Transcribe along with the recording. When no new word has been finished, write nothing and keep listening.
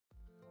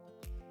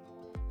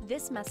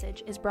This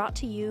message is brought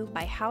to you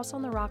by House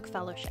on the Rock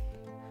Fellowship.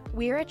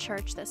 We're a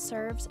church that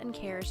serves and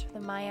cares for the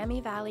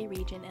Miami Valley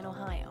region in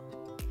Ohio.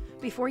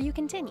 Before you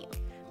continue,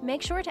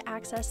 make sure to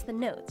access the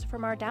notes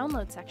from our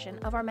download section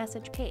of our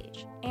message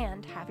page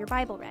and have your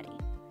Bible ready.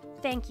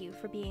 Thank you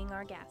for being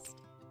our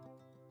guest.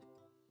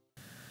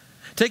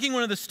 Taking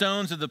one of the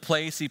stones of the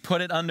place, he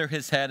put it under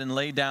his head and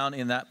lay down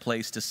in that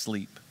place to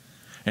sleep.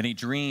 And he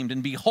dreamed,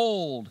 and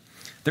behold,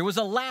 there was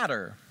a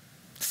ladder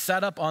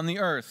set up on the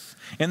earth,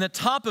 and the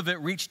top of it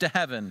reached to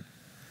heaven.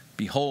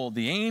 Behold,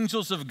 the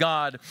angels of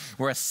God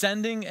were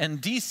ascending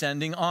and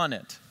descending on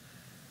it.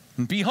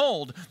 And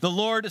behold, the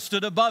Lord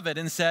stood above it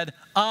and said,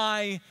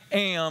 I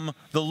am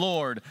the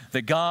Lord,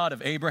 the God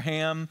of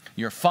Abraham,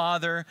 your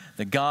father,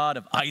 the God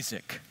of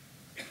Isaac.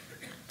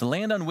 The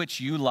land on which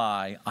you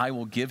lie, I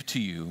will give to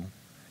you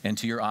and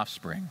to your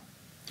offspring.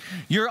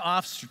 Your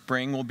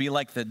offspring will be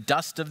like the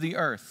dust of the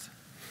earth.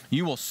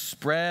 You will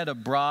spread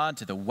abroad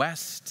to the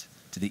west,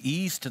 to the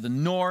east, to the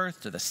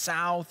north, to the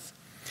south.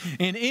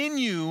 And in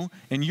you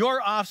and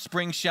your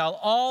offspring shall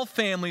all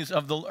families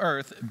of the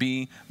earth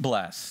be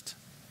blessed.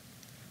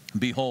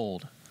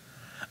 Behold,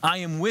 I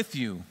am with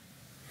you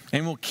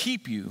and will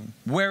keep you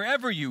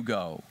wherever you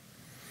go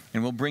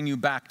and will bring you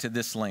back to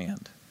this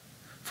land.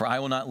 For I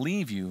will not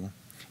leave you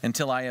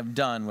until I have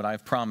done what I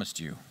have promised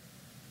you.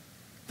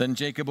 Then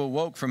Jacob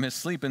awoke from his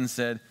sleep and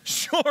said,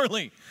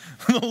 surely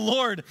the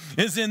Lord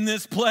is in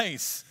this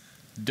place.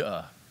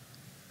 Duh.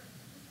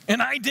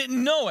 And I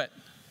didn't know it.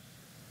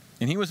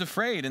 And he was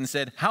afraid and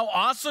said, how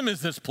awesome is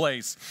this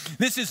place?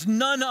 This is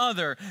none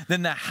other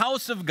than the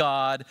house of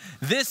God.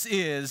 This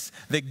is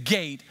the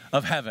gate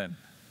of heaven.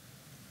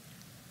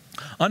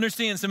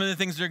 Understand some of the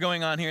things that are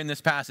going on here in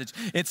this passage.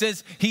 It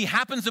says he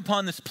happens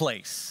upon this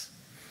place,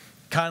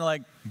 kind of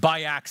like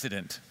by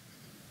accident.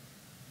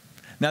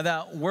 Now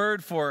that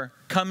word for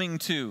coming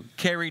to,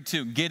 carried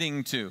to,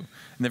 getting to,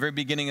 in the very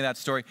beginning of that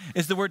story,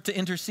 is the word to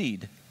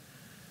intercede.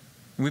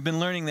 We've been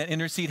learning that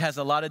intercede has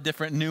a lot of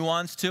different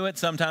nuance to it.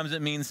 Sometimes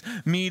it means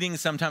meeting,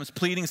 sometimes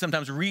pleading,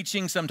 sometimes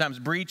reaching, sometimes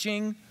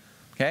breaching.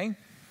 Okay?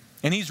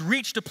 And he's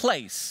reached a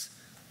place.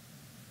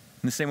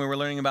 In the same way we're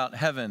learning about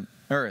heaven,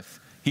 earth.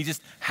 He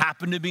just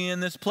happened to be in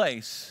this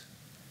place.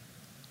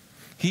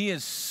 He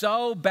is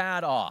so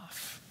bad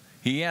off,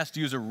 he has to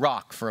use a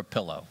rock for a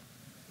pillow.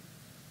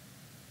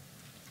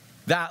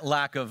 That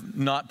lack of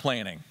not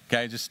planning.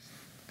 Okay?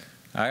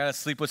 I got to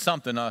sleep with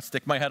something. I'll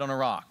stick my head on a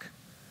rock.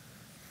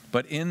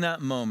 But in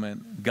that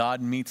moment,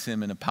 God meets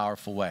him in a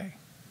powerful way.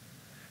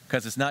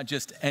 Because it's not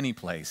just any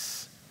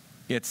place.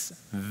 It's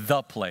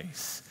the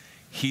place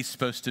he's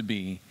supposed to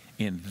be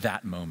in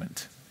that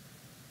moment.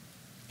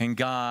 And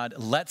God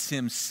lets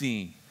him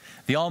see.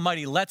 The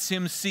Almighty lets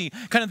him see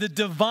kind of the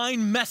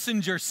divine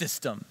messenger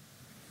system.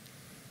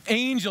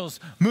 Angels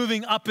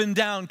moving up and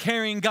down,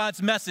 carrying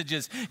God's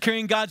messages,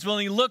 carrying God's will.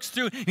 And he looks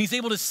through and he's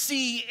able to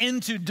see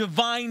into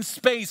divine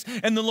space.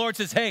 And the Lord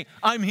says, hey,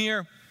 I'm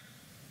here.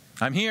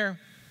 I'm here.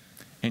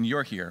 And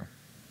you're here.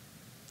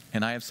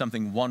 And I have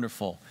something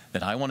wonderful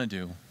that I want to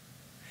do.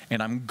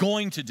 And I'm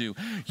going to do.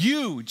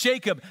 You,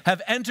 Jacob,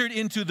 have entered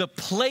into the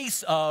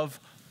place of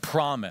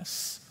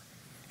promise.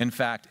 In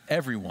fact,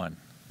 everyone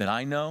that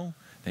I know,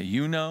 that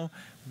you know,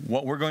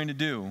 what we're going to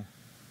do,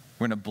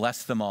 we're going to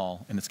bless them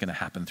all, and it's going to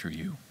happen through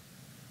you.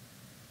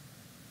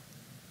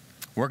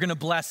 We're going to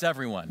bless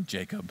everyone,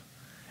 Jacob,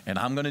 and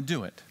I'm going to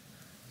do it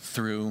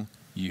through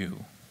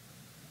you.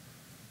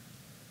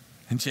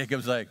 And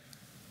Jacob's like,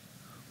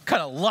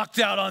 kind of lucked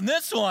out on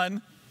this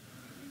one.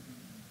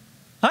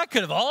 I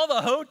could have, all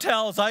the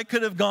hotels I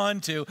could have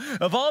gone to,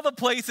 of all the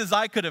places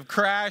I could have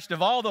crashed,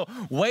 of all the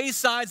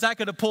waysides I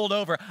could have pulled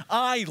over,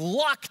 I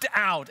lucked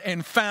out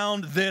and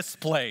found this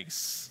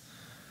place.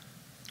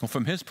 Well,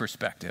 from his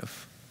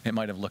perspective, it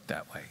might have looked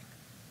that way.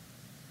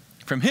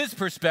 From his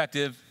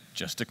perspective,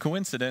 just a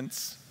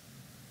coincidence.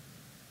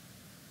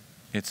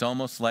 It's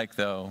almost like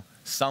though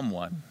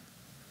someone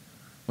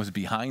was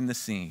behind the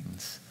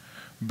scenes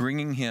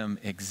bringing him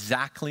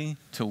exactly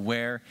to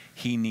where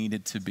he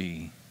needed to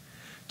be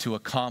to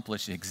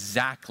accomplish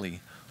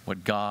exactly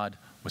what God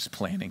was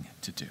planning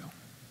to do.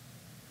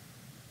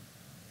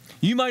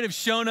 You might have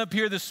shown up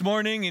here this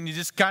morning and you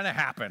just kind of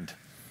happened.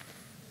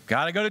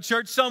 Got to go to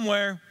church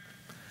somewhere.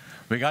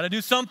 We got to do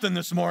something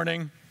this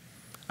morning.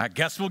 I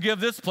guess we'll give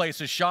this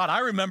place a shot. I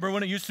remember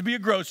when it used to be a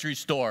grocery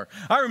store.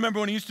 I remember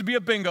when it used to be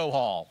a bingo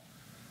hall.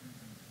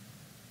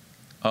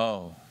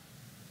 Oh,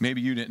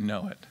 maybe you didn't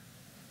know it.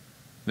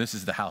 This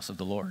is the house of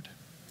the Lord.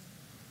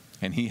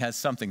 And he has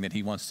something that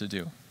he wants to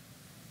do.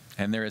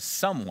 And there is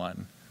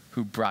someone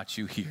who brought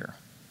you here.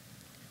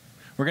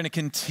 We're going to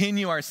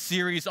continue our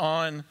series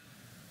on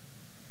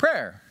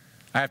prayer.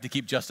 I have to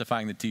keep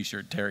justifying the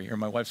t-shirt, Terry, or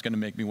my wife's going to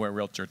make me wear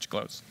real church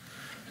clothes.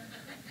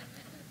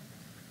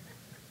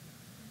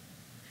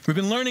 We've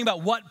been learning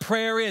about what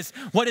prayer is.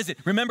 What is it?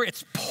 Remember,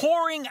 it's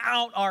pouring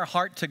out our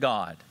heart to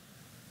God.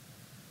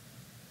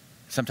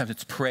 Sometimes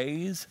it's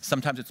praise.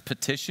 Sometimes it's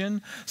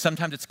petition.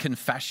 Sometimes it's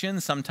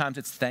confession. Sometimes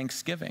it's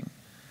thanksgiving.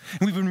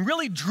 And we've been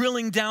really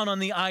drilling down on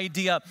the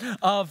idea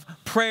of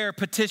prayer,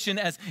 petition,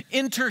 as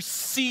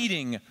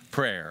interceding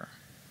prayer.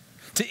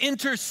 To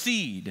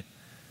intercede.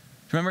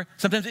 Remember,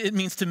 sometimes it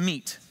means to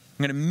meet.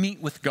 I'm going to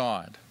meet with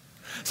God.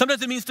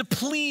 Sometimes it means to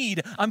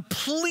plead. I'm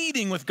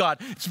pleading with God.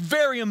 It's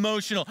very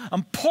emotional.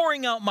 I'm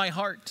pouring out my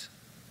heart.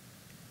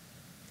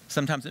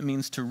 Sometimes it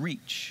means to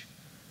reach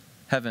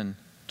heaven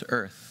to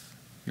earth.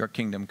 Your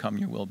kingdom come,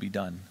 your will be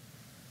done.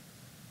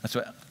 That's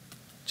what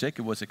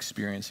Jacob was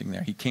experiencing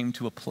there. He came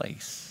to a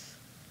place.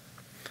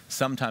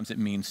 Sometimes it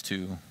means to,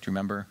 do you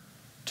remember?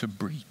 To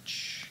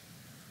breach.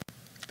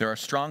 There are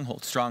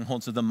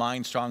strongholds of the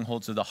mind,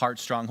 strongholds of the heart,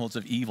 strongholds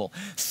of evil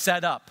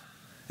set up.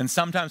 And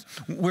sometimes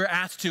we're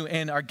asked to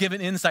and are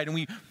given insight, and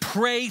we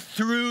pray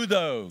through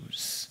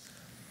those,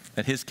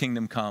 that his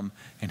kingdom come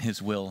and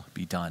his will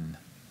be done.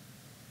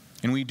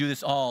 And we do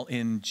this all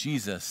in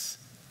Jesus'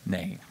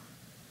 name.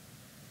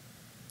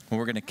 Well,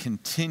 we're going to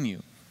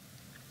continue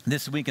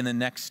this week and the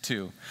next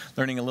two,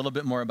 learning a little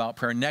bit more about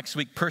prayer. Next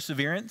week,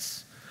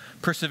 perseverance.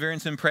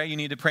 Perseverance in prayer. You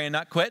need to pray and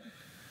not quit.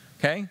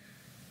 Okay?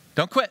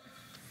 Don't quit.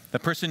 The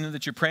person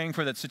that you're praying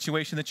for, that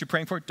situation that you're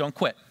praying for, don't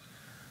quit.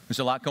 There's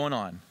a lot going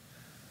on.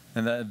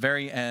 And at the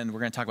very end,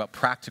 we're going to talk about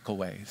practical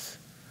ways.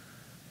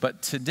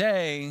 But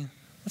today,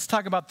 let's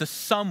talk about the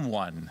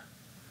someone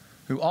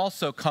who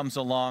also comes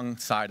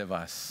alongside of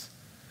us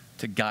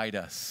to guide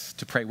us,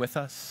 to pray with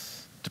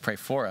us, to pray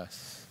for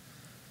us,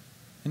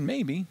 and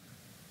maybe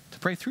to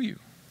pray through you.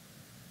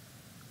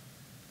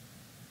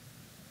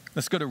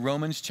 Let's go to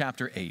Romans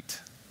chapter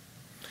 8.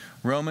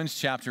 Romans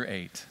chapter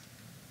 8.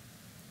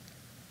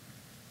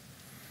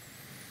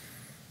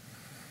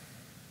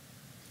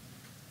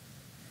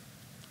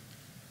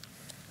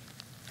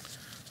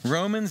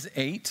 Romans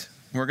 8,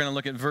 we're going to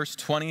look at verse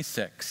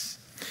 26.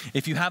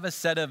 If you have a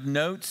set of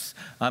notes,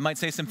 I might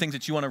say some things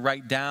that you want to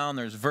write down.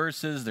 There's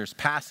verses, there's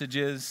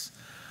passages.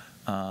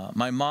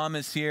 My mom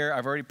is here.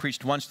 I've already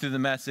preached once through the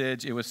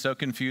message. It was so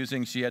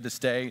confusing, she had to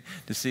stay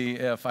to see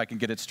if I can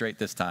get it straight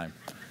this time.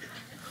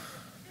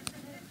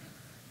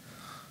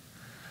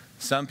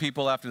 Some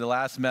people after the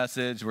last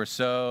message were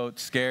so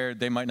scared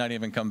they might not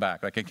even come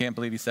back. Like, I can't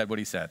believe he said what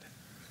he said.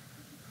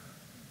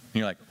 And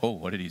you're like, oh,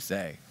 what did he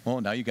say? Oh,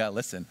 now you got to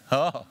listen.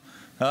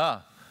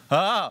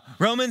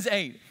 Romans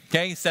 8.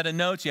 Okay, set of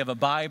notes. You have a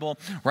Bible.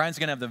 Ryan's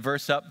going to have the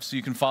verse up so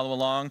you can follow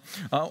along.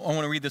 I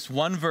want to read this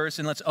one verse,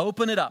 and let's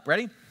open it up.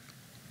 Ready?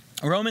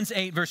 Romans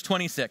 8, verse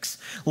 26.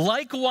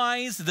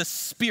 Likewise, the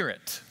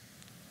Spirit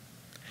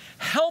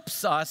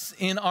helps us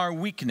in our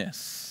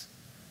weakness.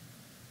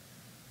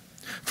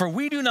 For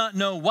we do not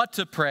know what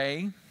to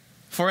pray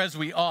for as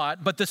we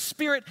ought, but the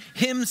Spirit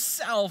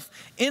himself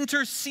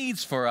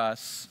intercedes for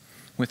us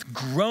with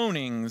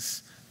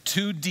groanings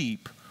too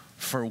deep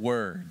for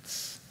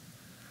words.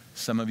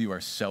 Some of you are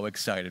so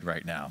excited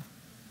right now.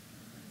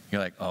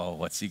 You're like, oh,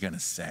 what's he going to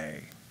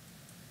say?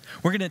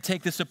 We're going to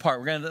take this apart.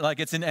 We're going to, like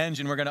it's an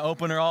engine. We're going to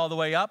open her all the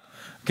way up.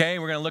 Okay,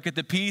 we're going to look at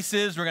the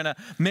pieces. We're going to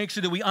make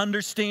sure that we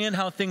understand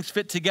how things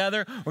fit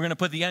together. We're going to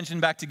put the engine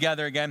back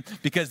together again,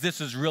 because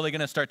this is really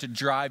going to start to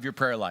drive your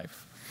prayer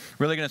life.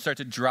 Really going to start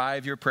to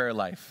drive your prayer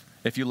life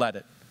if you let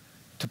it,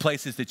 to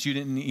places that you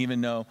didn't even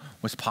know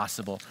was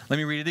possible. Let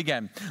me read it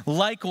again.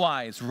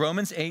 Likewise,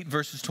 Romans 8,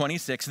 verses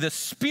 26, the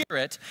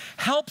Spirit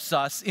helps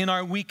us in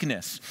our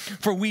weakness,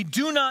 for we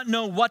do not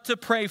know what to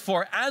pray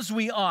for as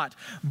we ought,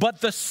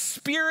 but the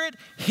Spirit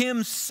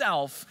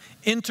himself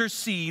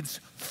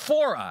intercedes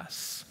for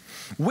us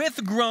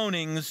with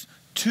groanings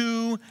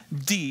too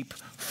deep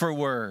for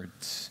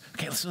words.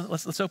 Okay,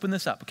 let's open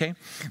this up, okay?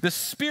 The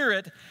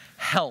Spirit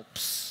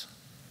helps.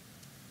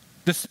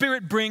 The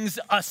Spirit brings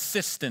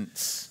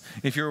assistance,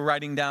 if you're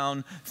writing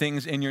down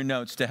things in your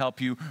notes to help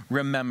you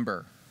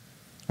remember.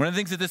 One of the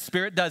things that the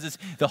Spirit does is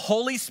the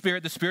Holy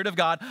Spirit, the Spirit of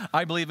God.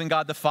 I believe in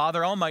God the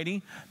Father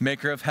Almighty,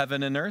 maker of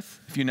heaven and earth,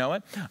 if you know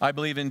it. I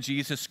believe in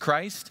Jesus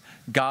Christ,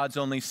 God's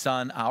only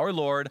Son, our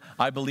Lord.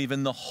 I believe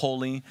in the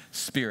Holy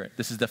Spirit.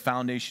 This is the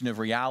foundation of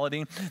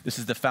reality. This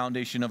is the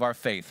foundation of our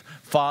faith.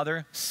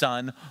 Father,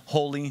 Son,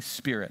 Holy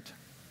Spirit.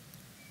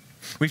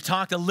 We've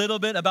talked a little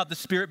bit about the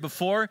Spirit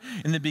before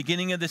in the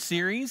beginning of the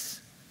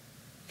series.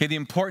 Okay, the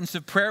importance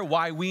of prayer,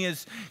 why we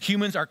as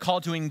humans are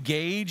called to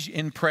engage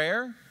in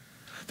prayer.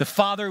 The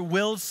Father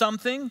wills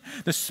something.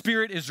 The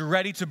Spirit is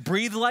ready to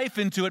breathe life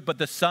into it, but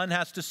the Son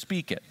has to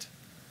speak it.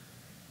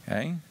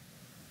 Okay?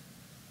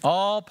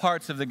 All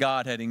parts of the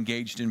Godhead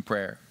engaged in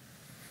prayer.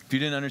 If you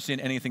didn't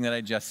understand anything that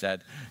I just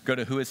said, go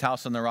to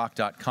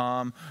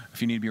whoishouseontherock.com.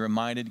 If you need to be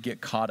reminded,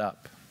 get caught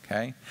up.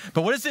 Okay?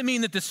 But what does it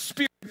mean that the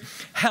Spirit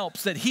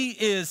helps, that he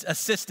is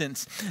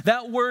assistance?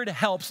 That word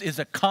helps is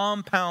a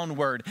compound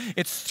word.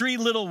 It's three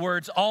little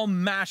words all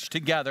mashed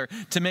together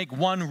to make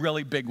one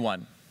really big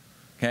one.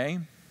 Okay?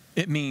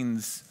 It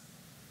means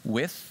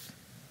with,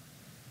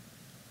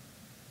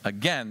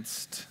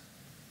 against,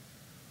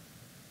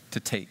 to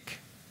take.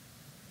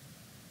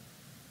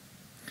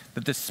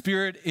 That the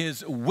Spirit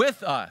is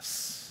with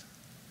us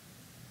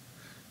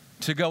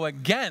to go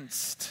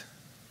against,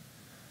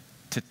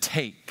 to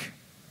take.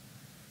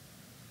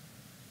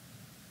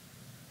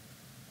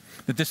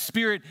 That the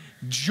Spirit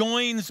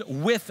joins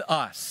with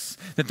us.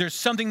 That there's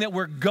something that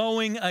we're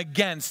going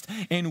against.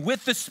 And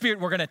with the Spirit,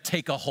 we're going to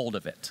take a hold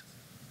of it.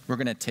 We're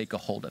going to take a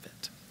hold of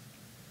it.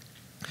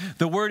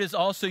 The word is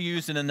also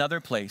used in another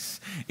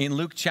place in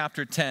Luke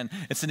chapter 10.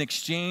 It's an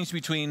exchange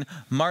between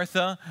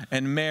Martha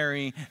and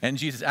Mary and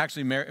Jesus.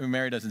 Actually,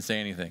 Mary doesn't say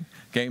anything.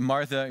 Okay,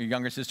 Martha, your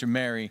younger sister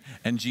Mary,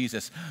 and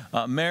Jesus.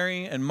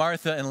 Mary and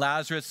Martha and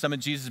Lazarus, some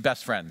of Jesus'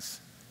 best friends.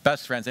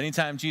 Best friends.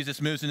 Anytime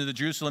Jesus moves into the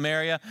Jerusalem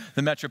area,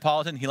 the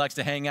metropolitan, he likes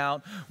to hang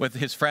out with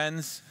his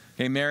friends.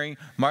 Okay, Mary,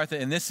 Martha,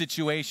 in this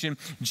situation,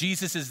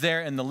 Jesus is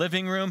there in the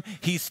living room.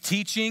 He's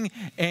teaching,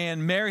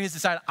 and Mary has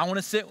decided, I want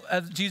to sit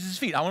at Jesus'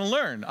 feet. I want to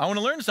learn. I want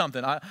to learn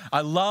something.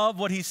 I love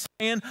what he's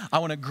saying. I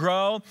want to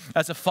grow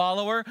as a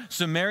follower.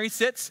 So Mary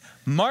sits.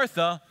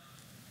 Martha,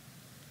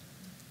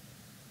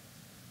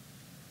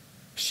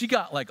 she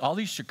got like all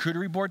these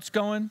charcuterie boards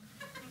going.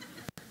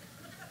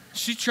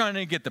 She's trying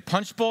to get the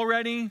punch bowl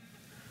ready.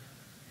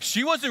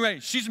 She wasn't ready.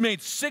 She's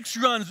made 6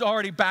 runs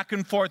already back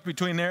and forth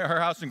between her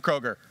house and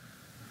Kroger.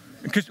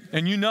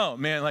 And you know,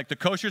 man, like the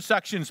kosher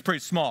section is pretty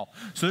small.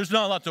 So there's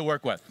not a lot to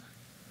work with.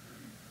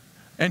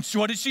 And so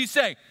what did she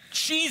say?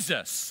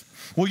 Jesus,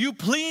 will you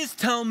please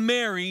tell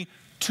Mary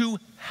to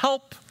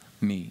help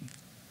me?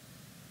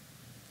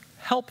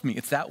 Help me.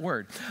 It's that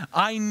word.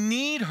 I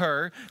need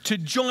her to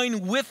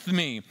join with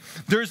me.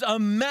 There's a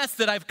mess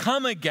that I've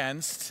come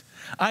against.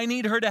 I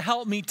need her to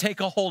help me take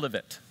a hold of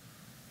it.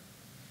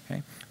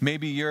 Okay?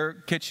 Maybe your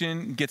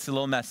kitchen gets a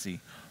little messy.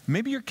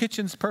 Maybe your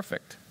kitchen's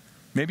perfect.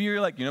 Maybe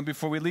you're like,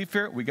 before we leave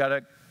here, we got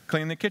to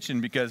clean the kitchen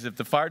because if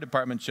the fire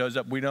department shows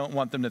up, we don't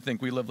want them to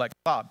think we live like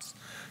slobs,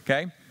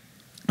 okay?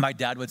 My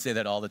dad would say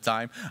that all the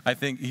time. I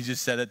think he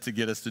just said it to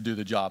get us to do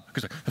the job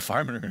because the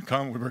firemen are going to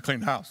come, we're going to clean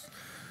the house,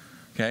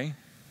 okay?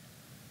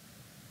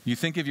 You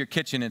think of your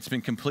kitchen, it's been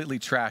completely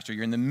trashed, or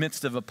you're in the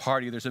midst of a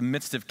party, there's a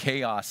midst of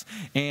chaos,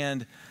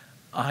 and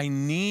I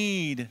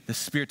need the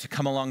Spirit to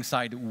come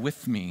alongside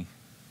with me,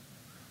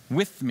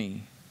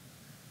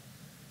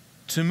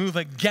 to move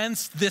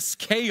against this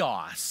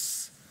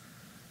chaos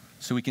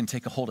so we can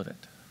take a hold of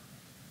it.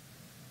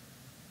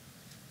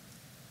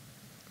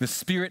 The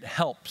Spirit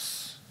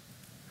helps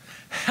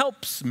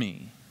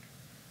me.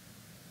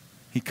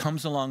 He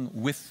comes along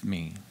with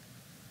me.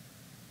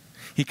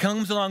 He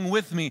comes along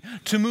with me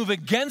to move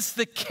against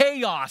the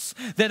chaos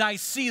that I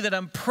see, that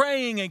I'm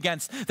praying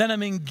against, that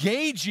I'm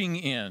engaging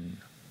in,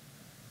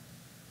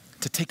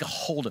 to take a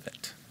hold of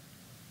it,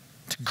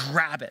 to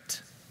grab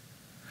it,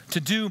 to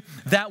do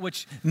that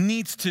which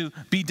needs to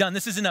be done.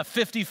 This isn't a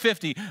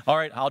 50-50. All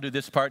right, I'll do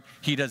this part,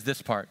 he does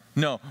this part.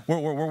 No, we're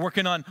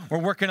working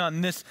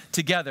on this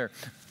together.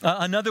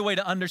 Another way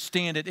to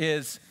understand it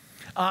is,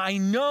 I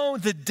know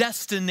the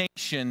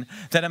destination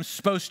that I'm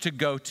supposed to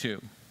go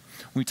to.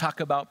 When we talk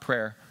about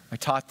prayer, I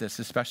taught this,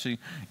 especially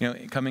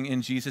coming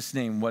in Jesus'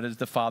 name. What is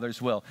the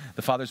Father's will?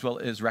 The Father's will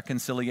is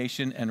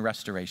reconciliation and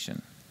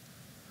restoration.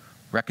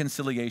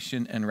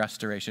 Reconciliation and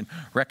restoration.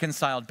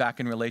 Reconciled back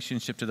in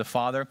relationship to the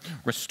Father,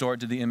 restored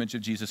to the image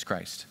of Jesus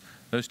Christ.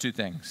 Those two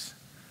things.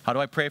 How do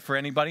I pray for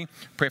anybody?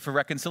 Pray for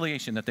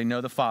reconciliation, that they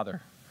know the Father.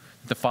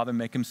 That the Father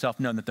make himself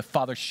known. That the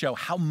Father show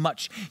how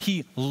much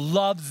he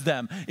loves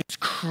them. It's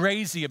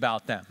crazy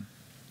about them.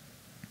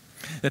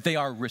 That they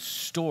are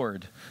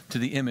restored to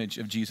the image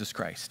of Jesus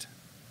Christ.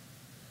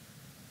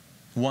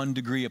 1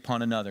 degree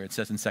upon another, it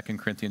says in 2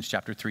 Corinthians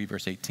chapter 3,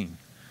 verse 18.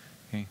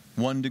 Okay?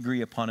 1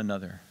 degree upon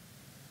another.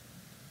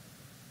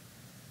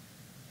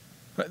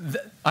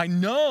 I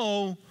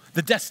know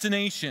the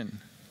destination.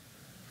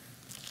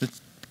 The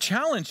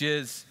challenge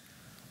is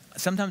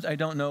sometimes I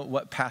don't know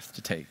what path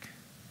to take.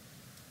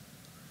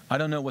 I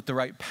don't know what the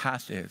right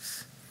path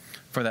is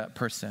for that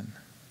person.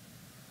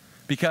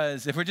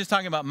 Because if we're just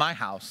talking about my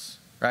house,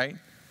 right?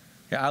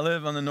 Yeah, I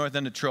live on the north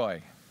end of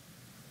Troy.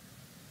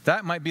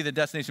 That might be the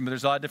destination, but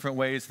there's a lot of different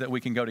ways that we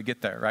can go to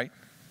get there, right?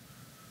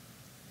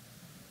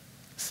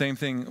 Same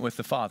thing with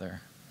the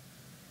Father.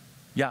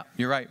 Yeah,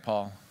 you're right,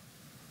 Paul.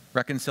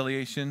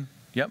 Reconciliation,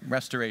 yep,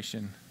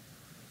 restoration.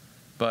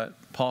 But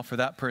Paul, for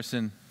that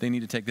person, they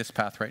need to take this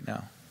path right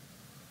now.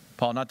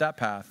 Paul, not that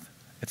path,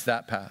 it's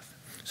that path.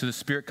 So the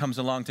Spirit comes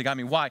along to guide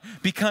me. Why?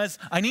 Because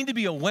I need to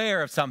be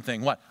aware of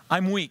something. What?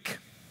 I'm weak.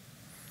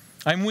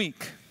 I'm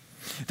weak.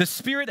 The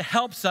Spirit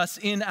helps us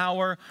in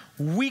our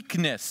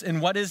weakness.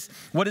 And what is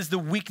the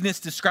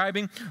weakness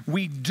describing?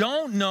 We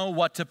don't know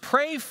what to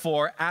pray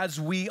for as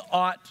we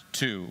ought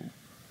to.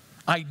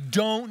 I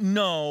don't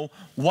know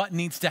what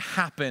needs to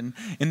happen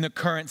in the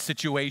current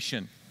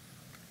situation.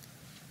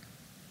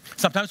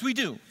 Sometimes we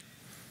do.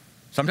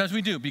 Sometimes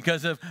we do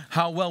because of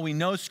how well we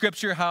know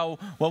Scripture, how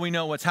well we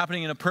know what's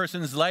happening in a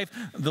person's life.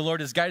 The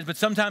Lord has guided us, but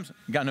sometimes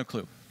I got no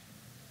clue.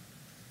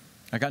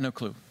 I got no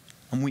clue.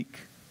 I'm weak.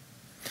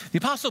 The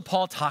Apostle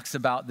Paul talks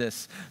about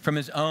this from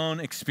his own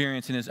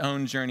experience and his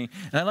own journey,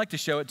 and I'd like to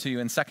show it to you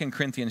in 2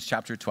 Corinthians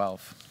chapter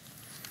 12.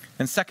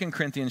 In 2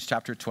 Corinthians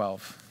chapter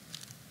 12.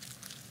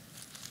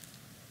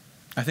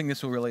 I think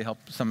this will really help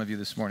some of you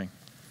this morning.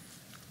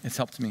 It's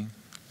helped me.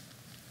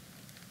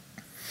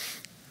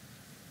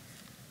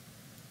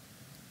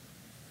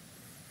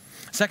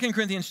 2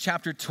 Corinthians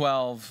chapter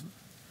 12,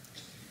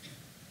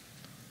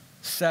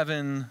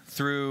 7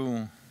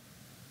 through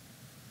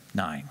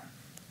 9.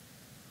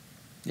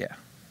 Yeah.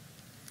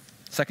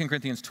 2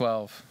 Corinthians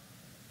 12.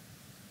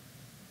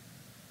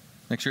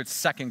 Make sure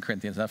it's 2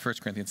 Corinthians, not 1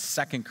 Corinthians.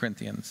 2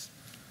 Corinthians.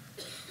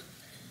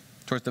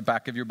 Towards the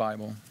back of your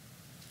Bible.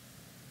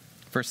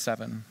 Verse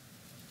 7.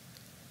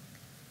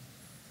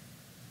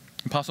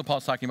 Apostle Paul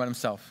is talking about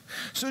himself.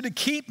 So to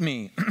keep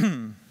me,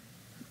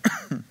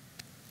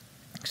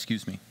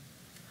 excuse me.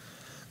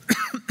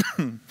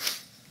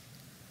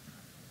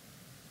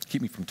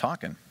 Keep me from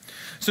talking.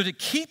 So to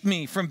keep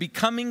me from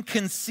becoming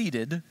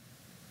conceited,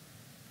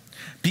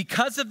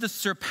 because of the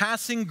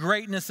surpassing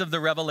greatness of the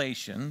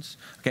revelations,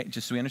 okay,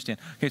 just so we understand.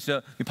 Okay, so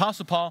the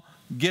Apostle Paul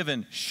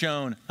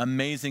shown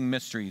amazing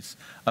mysteries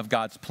of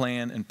God's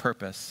plan and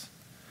purpose.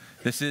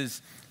 This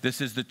is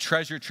the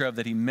treasure trove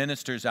that he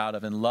ministers out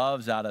of and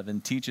loves out of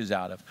and teaches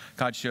out of.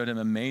 God showed him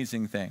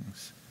amazing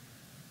things.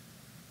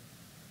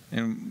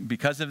 And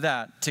because of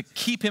that, to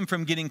keep him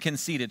from getting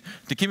conceited,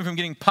 to keep him from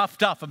getting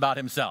puffed up about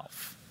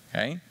himself,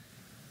 okay?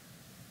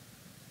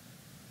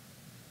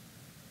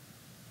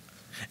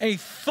 A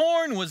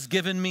thorn was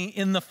given me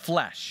in the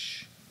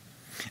flesh,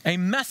 a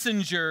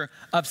messenger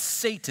of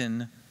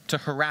Satan to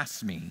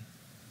harass me,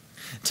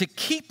 to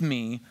keep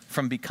me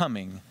from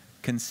becoming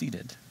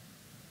conceited.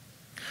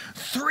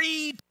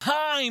 3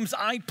 times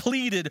I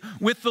pleaded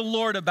with the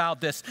Lord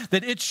about this,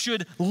 that it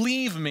should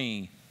leave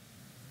me.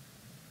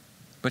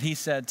 But he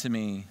said to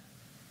me,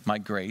 my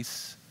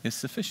grace is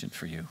sufficient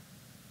for you,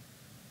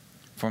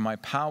 for my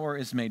power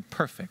is made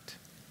perfect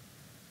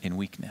in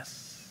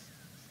weakness.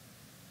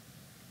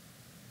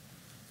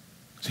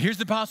 So here's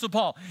the Apostle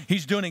Paul.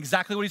 He's doing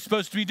exactly what he's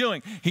supposed to be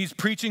doing. He's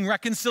preaching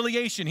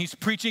reconciliation. He's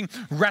preaching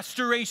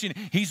restoration.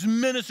 He's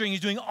ministering.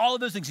 He's doing all of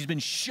those things. He's been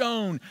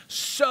shown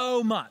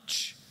so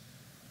much.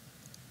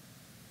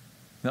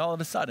 And all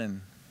of a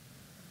sudden,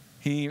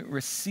 he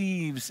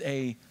receives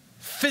a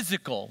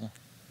physical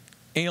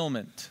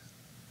ailment,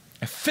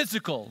 a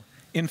physical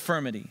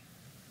infirmity.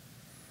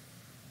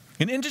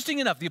 And interesting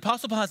enough, the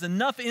Apostle Paul has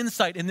enough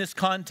insight in this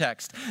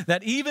context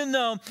that even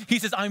though he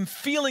says, I'm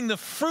feeling the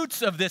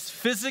fruits of this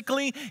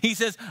physically, he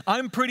says,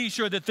 I'm pretty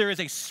sure that there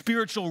is a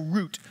spiritual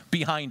root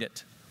behind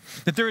it.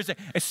 That there is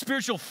a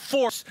spiritual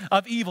force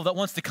of evil that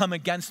wants to come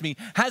against me,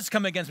 has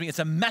come against me. It's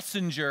a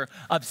messenger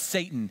of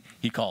Satan,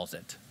 he calls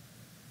it.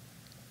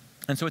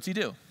 And so what's he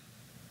do?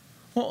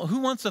 Well, who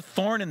wants a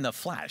thorn in the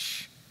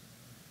flesh?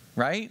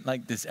 Right?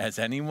 Like this,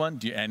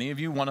 do any of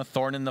you want a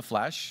thorn in the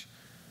flesh?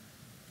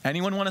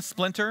 Anyone want a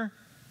splinter?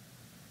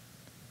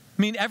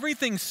 I mean,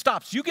 everything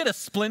stops. You get a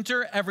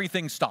splinter,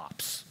 everything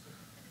stops.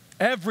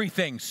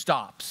 Everything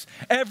stops.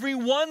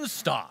 Everyone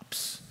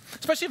stops.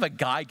 Especially if a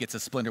guy gets a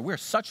splinter. We're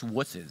such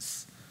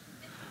wusses.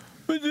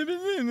 And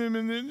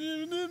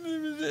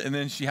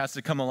then she has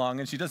to come along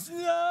and she does.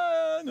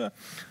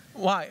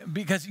 Why?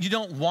 Because you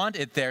don't want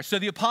it there. So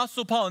the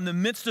Apostle Paul, in the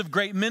midst of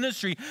great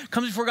ministry,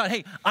 comes before God.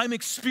 Hey, I'm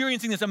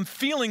experiencing this. I'm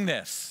feeling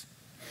this.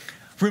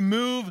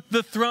 Remove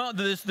the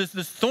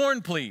this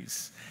thorn,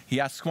 please. He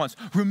asks once.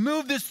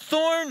 Remove this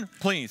thorn,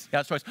 please. He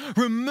asks twice.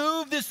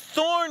 Remove this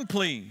thorn,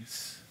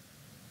 please.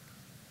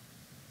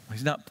 Well,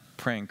 he's not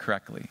praying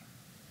correctly.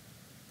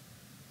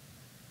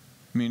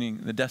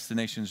 Meaning the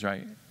destination's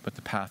right, but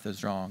the path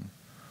is wrong.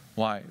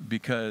 Why?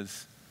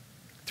 Because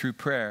through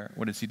prayer,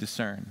 what does he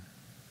discern?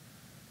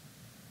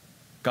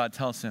 God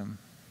tells him,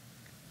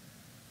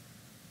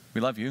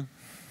 we love you.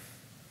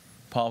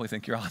 Paul, we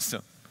think you're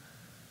awesome.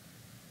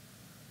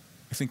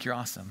 We think you're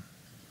awesome.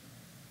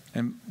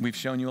 And we've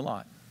shown you a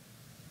lot.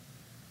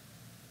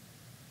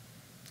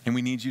 And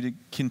we need you to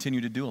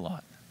continue to do a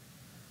lot.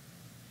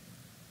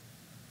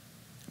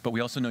 But we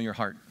also know your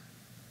heart.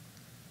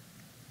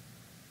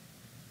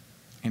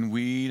 And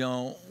we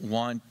don't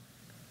want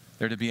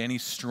there to be any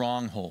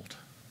stronghold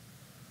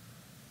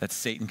that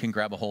Satan can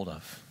grab a hold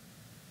of.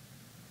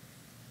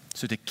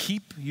 So to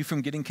keep you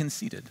from getting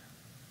conceited,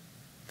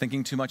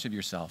 thinking too much of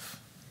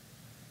yourself,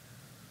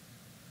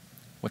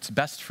 what's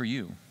best for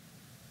you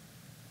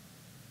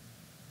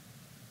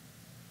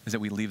is that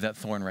we leave that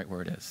thorn right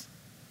where it is.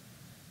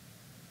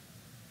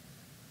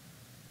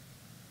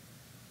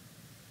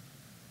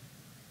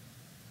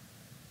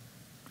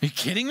 Are you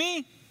kidding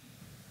me?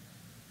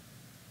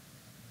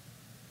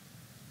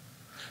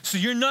 So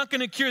you're not going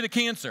to cure the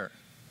cancer.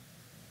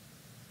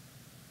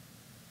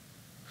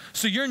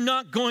 So you're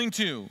not going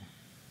to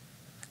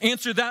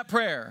answer that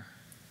prayer.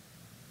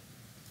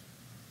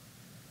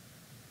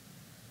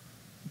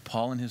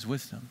 Paul in his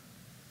wisdom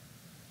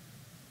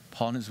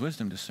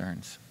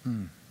discerns,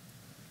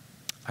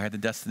 I had the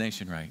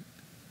destination right.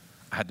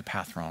 I had the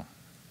path wrong.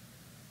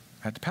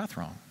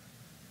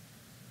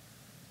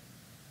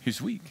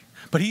 He's weak.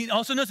 But he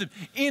also knows that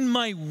in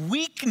my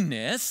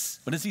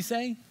weakness, what does he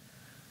say?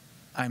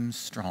 I'm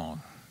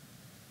strong.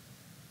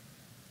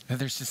 Now,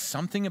 there's just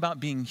something about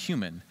being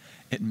human.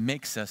 It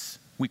makes us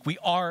weak. We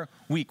are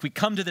weak. We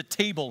come to the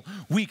table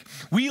weak.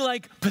 We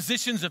like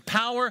positions of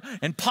power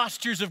and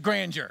postures of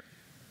grandeur.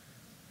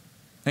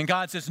 And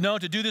God says, no,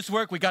 to do this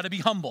work, we got to be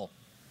humble.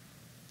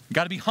 You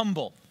got to be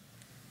humble.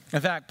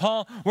 In fact,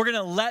 Paul, we're going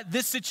to let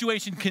this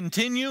situation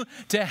continue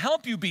to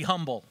help you be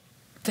humble.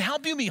 To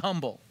help you be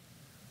humble.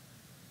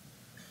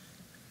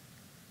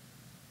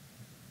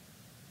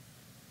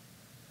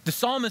 The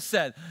psalmist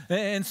said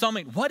in Psalm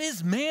 8, what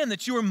is man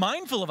that you are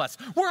mindful of us?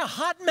 We're a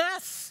hot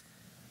mess.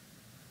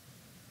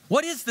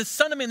 What is the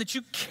Son of Man that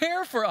you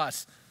care for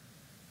us?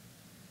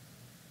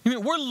 I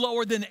mean, we're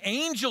lower than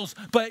angels,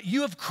 but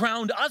you have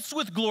crowned us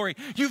with glory.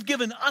 You've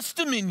given us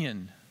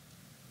dominion.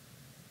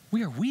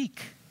 We are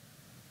weak.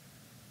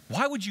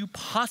 Why would you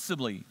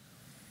possibly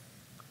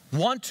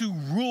want to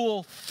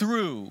rule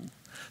through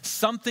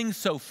something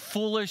so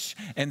foolish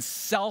and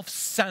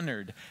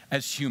self-centered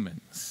as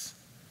humans?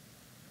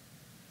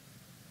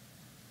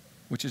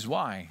 Which is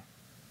why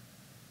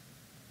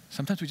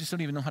sometimes we just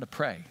don't even know how to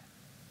pray.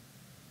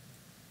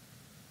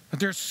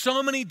 There's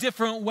so many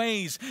different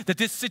ways that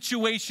this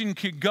situation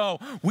could go.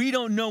 We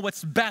don't know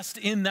what's best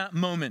in that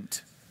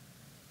moment.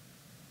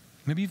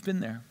 Maybe you've been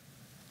there.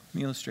 Let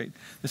me illustrate.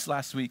 This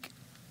last week,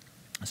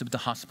 I was at the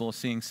hospital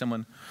seeing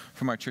someone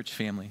from our church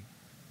family.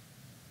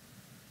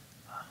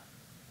 I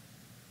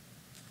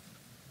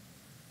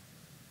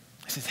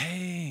said,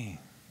 hey,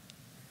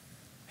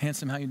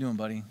 handsome, how you doing,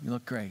 buddy? You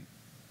look great.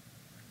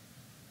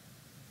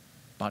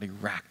 Body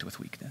racked with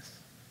weakness.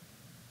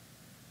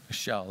 A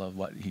shell of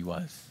what he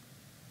was.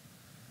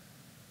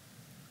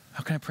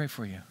 How can I pray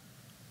for you?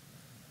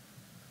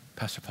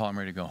 Pastor Paul, I'm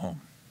ready to go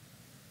home.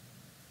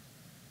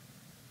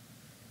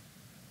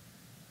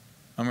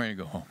 I'm ready to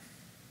go home.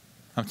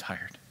 I'm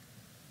tired.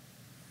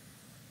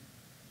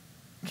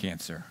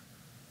 Cancer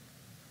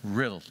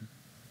riddled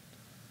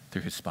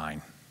through his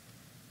spine.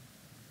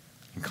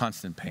 In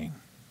constant pain.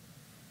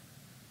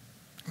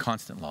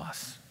 Constant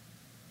loss.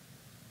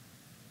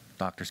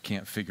 Doctors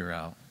can't figure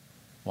out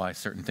why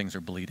certain things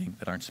are bleeding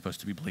that aren't supposed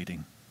to be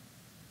bleeding.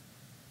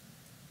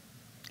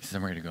 He says,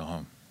 I'm ready to go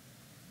home.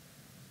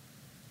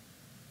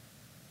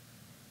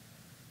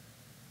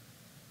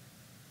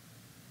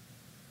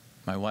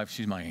 My wife,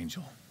 she's my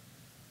angel.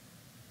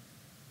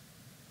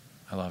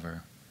 I love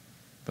her.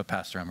 But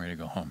Pastor, I'm ready to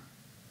go home.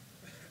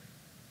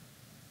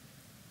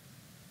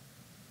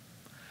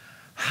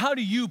 How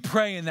do you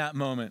pray in that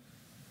moment?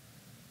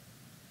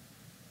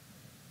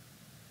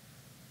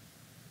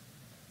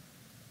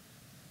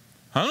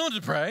 I don't know what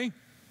to pray.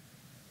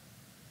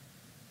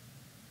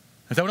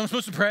 Is that what I'm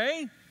supposed to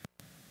pray?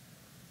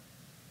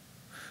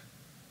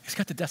 He's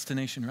got the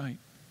destination right.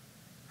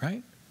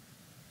 Right?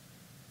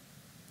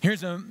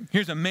 Here's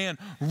a man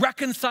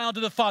reconciled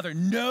to the Father,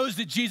 knows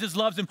that Jesus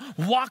loves him,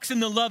 walks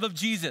in the love of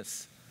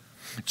Jesus.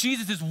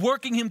 Jesus is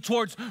working him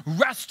towards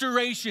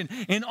restoration.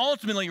 And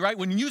ultimately, right,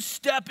 when you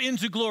step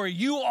into glory,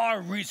 you are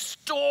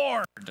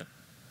restored.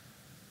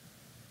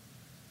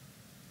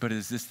 But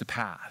is this the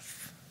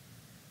path?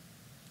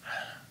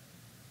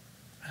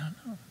 I don't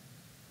know.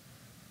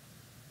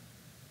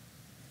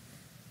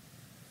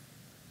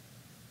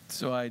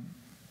 So I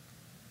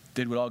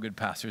did what all good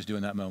pastors do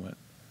in that moment.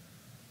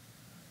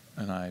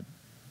 And I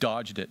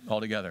dodged it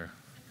altogether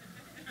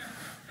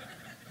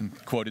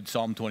and quoted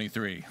Psalm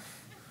 23.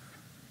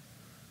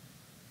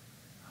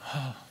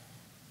 Oh,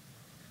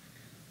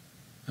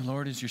 the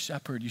Lord is your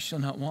shepherd, you shall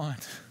not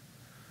want.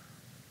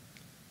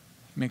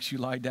 He makes you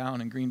lie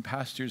down in green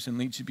pastures and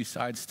leads you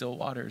beside still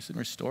waters and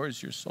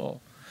restores your soul.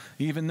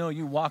 Even though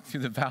you walk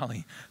through the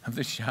valley of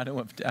the shadow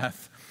of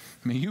death,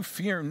 may you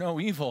fear no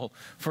evil,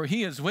 for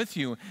he is with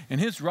you,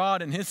 and his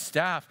rod and his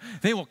staff,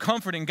 they will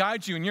comfort and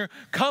guide you, and your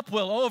cup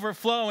will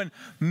overflow, and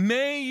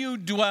may you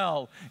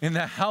dwell in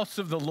the house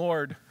of the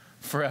Lord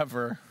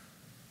forever.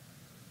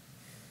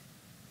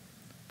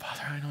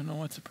 Father, I don't know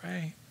what to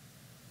pray.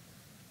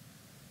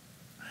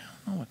 I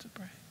don't know what to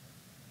pray.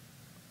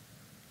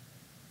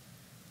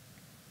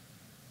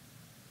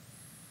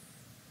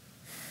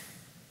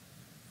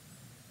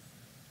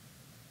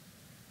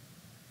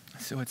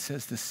 So it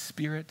says the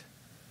Spirit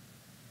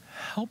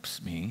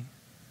helps me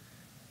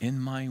in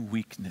my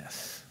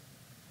weakness.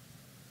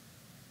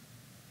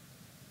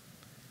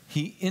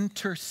 He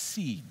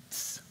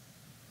intercedes.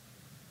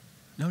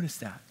 Notice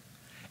that.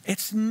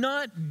 It's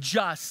not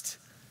just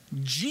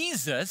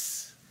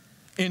Jesus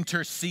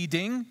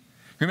interceding.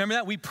 Remember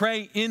that? We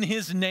pray in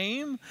his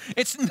name.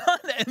 It's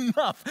not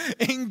enough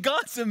in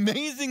God's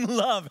amazing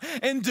love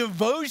and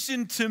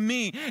devotion to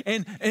me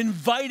and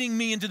inviting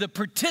me into the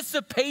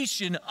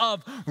participation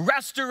of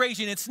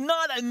restoration. It's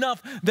not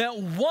enough that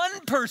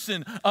one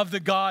person of the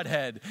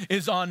Godhead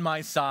is on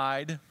my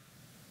side.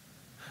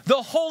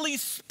 The Holy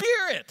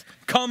Spirit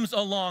comes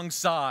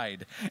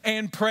alongside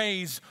and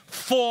prays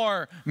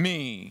for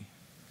me.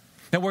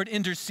 That word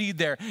intercede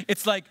there,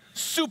 it's like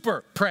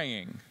super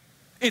praying.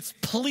 It's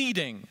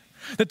pleading.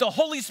 That the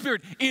Holy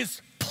Spirit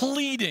is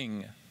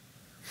pleading.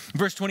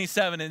 Verse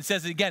 27, and it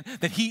says again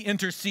that he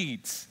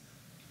intercedes.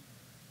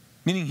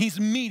 Meaning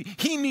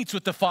he meets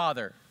with the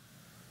Father.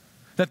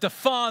 That the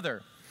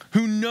Father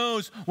who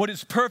knows what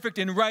is perfect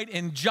and right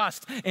and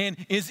just and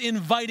is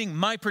inviting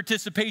my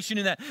participation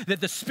in that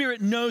the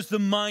Spirit knows the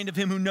mind of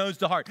him who knows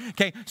the heart.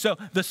 Okay, so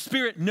the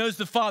Spirit knows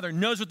the Father,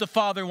 knows what the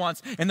Father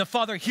wants, and the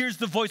Father hears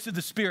the voice of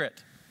the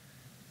Spirit.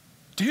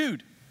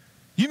 Dude,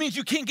 you mean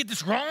you can't get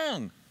this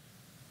wrong?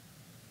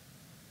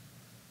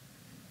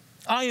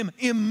 I am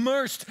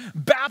immersed,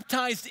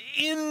 baptized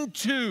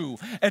into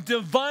a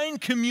divine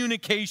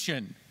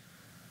communication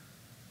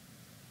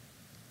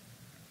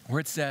where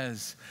it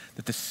says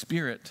that the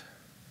Spirit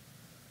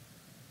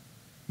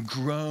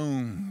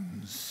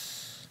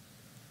groans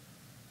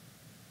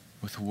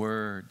with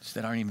words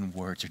that aren't even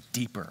words, or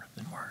deeper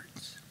than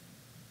words.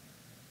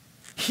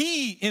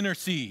 He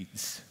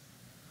intercedes.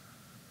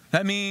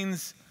 That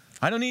means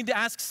I don't need to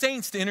ask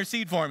saints to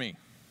intercede for me.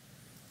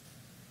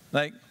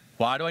 Like,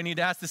 why do I need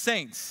to ask the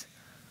saints?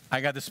 I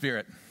got the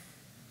Spirit.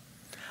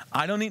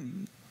 I don't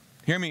need,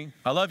 hear me,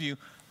 I love you.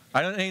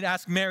 I don't need to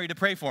ask Mary to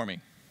pray for me.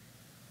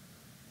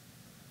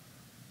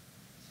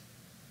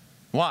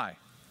 Why?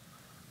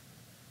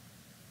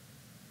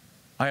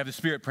 I have the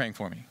Spirit praying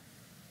for me.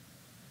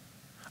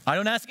 I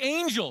don't ask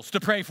angels to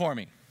pray for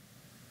me.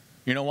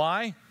 You know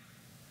why?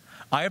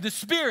 I have the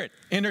Spirit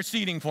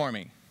interceding for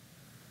me.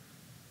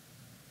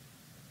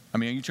 I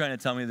mean, are you trying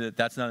to tell me that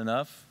that's not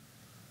enough?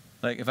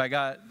 Like, if I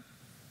got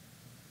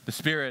the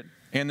Spirit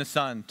and the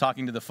Son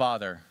talking to the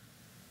Father,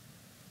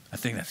 I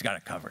think that's got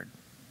it covered.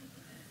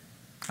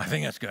 I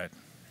think that's good.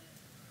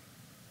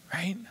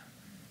 Right?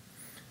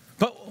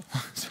 But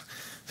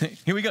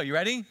here we go. You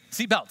ready?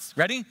 Seatbelts.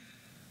 Ready?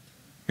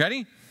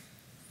 Ready?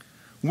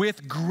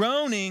 With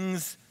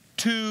groanings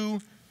too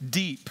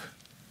deep.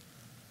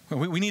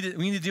 We need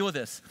to deal with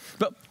this.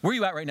 But where are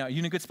you at right now? Are you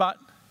in a good spot?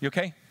 You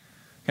okay?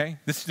 Okay?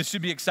 This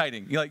should be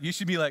exciting. You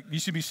should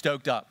be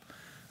stoked up.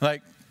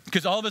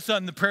 Because all of a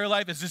sudden the prayer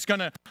life is just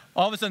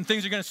all of a sudden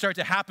things are going to start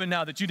to happen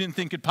now that you didn't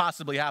think could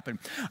possibly happen.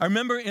 I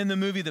remember in the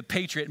movie The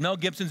Patriot, Mel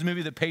Gibson's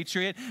movie The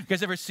Patriot. You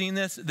guys ever seen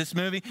this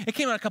movie? It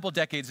came out a couple of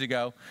decades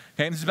ago.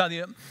 Okay, this is about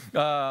the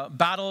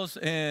battles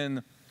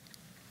in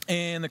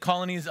the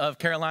colonies of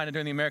Carolina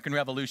during the American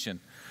Revolution.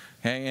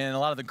 Okay, and a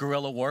lot of the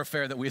guerrilla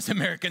warfare that we as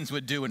Americans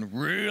would do and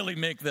really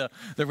make the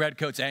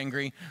redcoats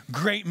angry.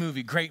 Great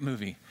movie, great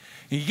movie.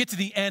 And you get to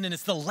the end and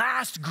it's the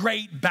last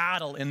great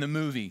battle in the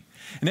movie.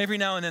 And every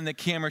now and then the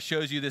camera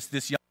shows you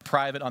this young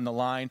private on the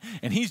line,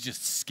 and he's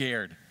just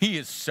scared. He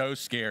is so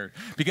scared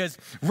because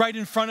right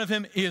in front of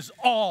him is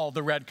all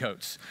the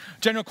redcoats.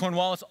 General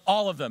Cornwallis,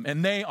 all of them,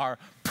 and they are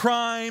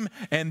prime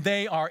and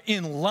they are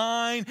in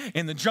line,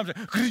 and the drums are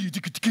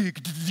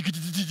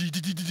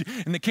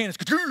and the cannons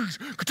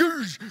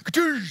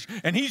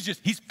and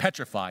he's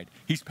petrified.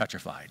 He's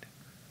petrified.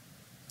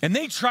 And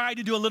they tried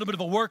to do a little bit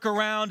of a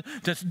workaround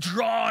to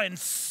draw and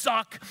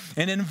suck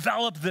and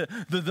envelop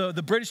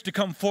the British to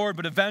come forward,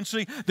 but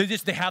eventually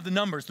they have the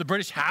numbers. The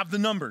British have the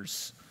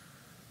numbers.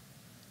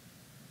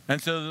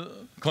 And so the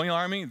colonial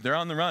army, they're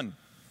on the run.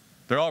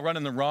 They're all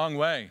running the wrong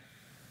way.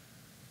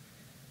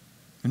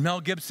 And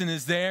Mel Gibson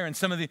is there, and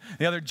some of the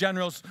other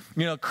generals,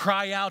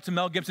 cry out to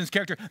Mel Gibson's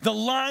character, the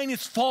line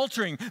is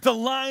faltering. The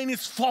line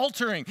is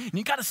faltering. And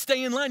you got to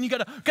stay in line. You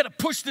got to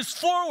push this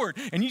forward.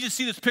 And you just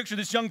see this picture of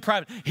this young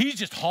private. He's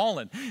just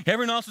hauling.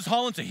 Everyone else is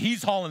hauling, so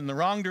he's hauling in the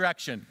wrong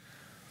direction.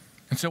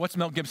 And so what's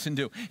Mel Gibson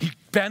do? He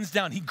bends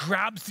down, he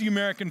grabs the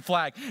American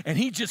flag, and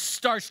he just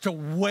starts to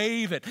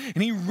wave it.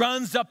 And he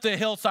runs up the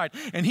hillside,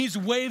 and he's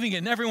waving it,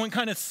 and everyone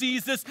kind of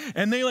sees this,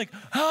 and they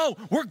oh,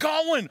 we're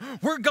going.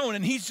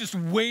 And he's just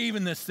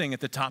waving this thing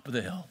at the top of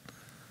the hill.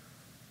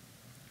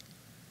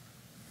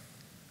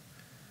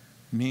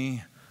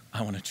 Me,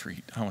 I want to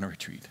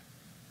retreat.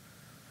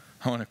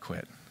 I want to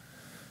quit.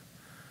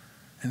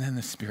 And then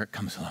the Spirit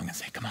comes along and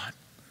says, come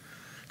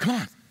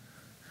on.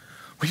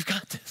 We've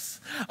got this.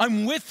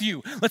 I'm with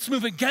you. Let's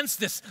move against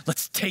this.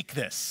 Let's take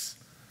this.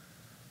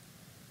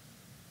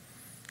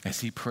 As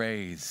he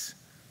prays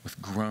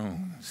with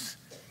groans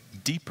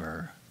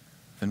deeper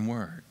than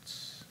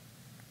words.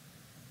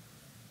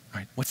 All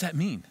right, what's that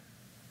mean?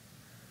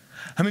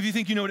 How many of you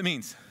think you know what it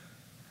means?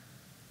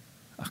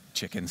 Oh,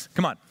 chickens.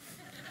 Come on.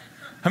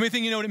 How many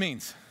think you know what it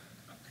means?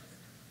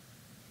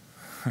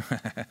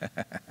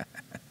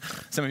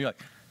 Some of you are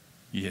like,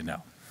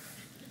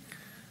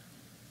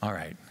 All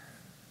right.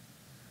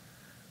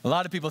 A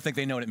lot of people think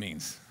they know what it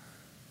means.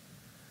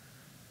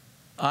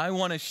 I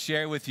want to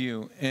share with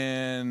you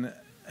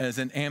as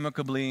an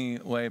amicably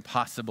way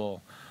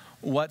possible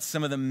what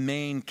some of the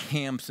main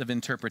camps of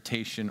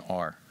interpretation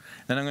are.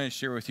 Then I'm going to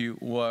share with you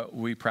what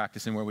we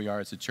practice and where we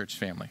are as a church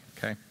family,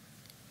 okay?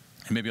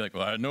 And maybe you're like,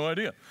 well, I had no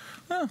idea.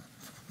 Well,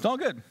 it's all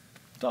good.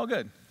 It's all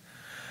good.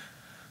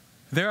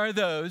 There are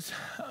those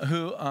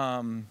who,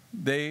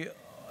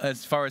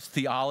 as far as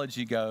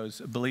theology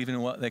goes, believe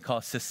in what they call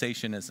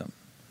cessationism.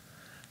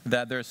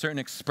 That there are certain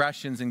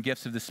expressions and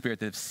gifts of the Spirit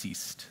that have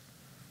ceased.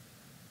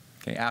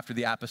 Okay, after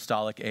the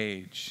apostolic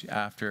age,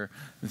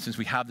 since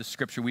we have the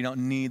Scripture, we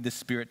don't need the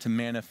Spirit to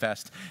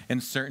manifest in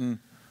certain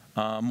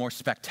more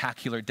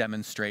spectacular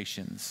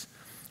demonstrations,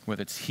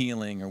 whether it's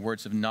healing or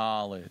words of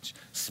knowledge,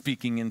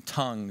 speaking in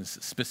tongues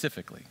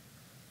specifically.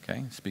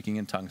 okay? Speaking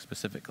in tongues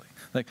specifically.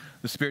 Like,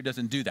 the Spirit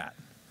doesn't do that,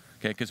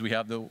 okay? Because we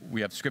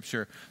have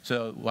Scripture,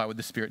 so why would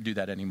the Spirit do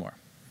that anymore?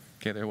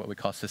 Okay, they're what we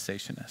call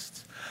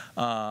cessationists.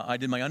 I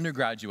did my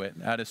undergraduate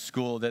at a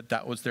school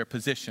that was their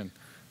position.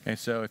 Okay,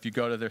 so if you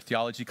go to their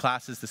theology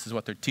classes, this is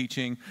what they're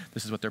teaching,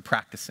 this is what they're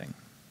practicing.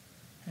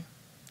 Okay,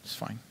 it's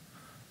fine.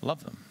 I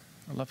love them.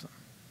 I love them.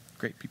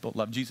 Great people.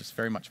 Love Jesus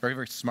very much. Very,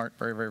 very smart.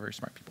 Very, very, very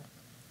smart people.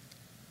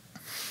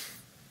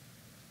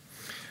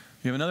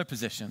 You have another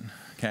position,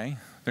 okay?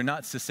 They're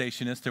not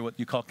cessationists. They're what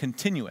you call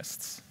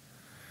continuists,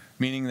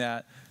 meaning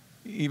that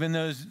even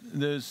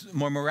those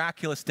more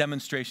miraculous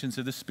demonstrations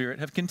of the Spirit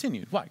have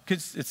continued. Why?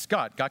 Because it's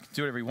God. God can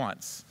do whatever he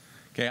wants.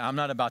 Okay, I'm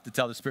not about to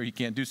tell the Spirit he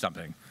can't do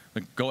something.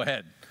 Like, go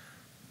ahead.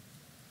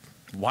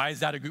 Why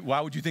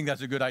would you think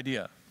that's a good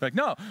idea? Like,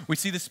 no, we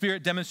see the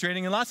Spirit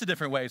demonstrating in lots of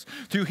different ways,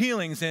 through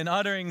healings and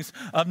utterings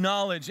of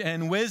knowledge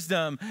and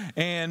wisdom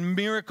and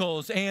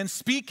miracles and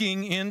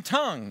speaking in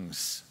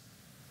tongues.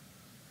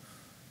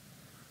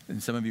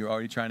 And some of you are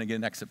already trying to get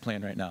an exit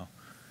plan right now.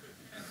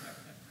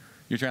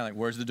 You're trying like,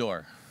 where's the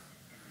door?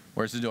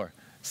 Where's the door?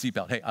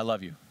 Seatbelt. Hey, I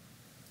love you.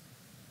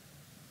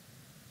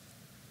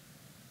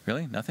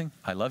 Really? Nothing?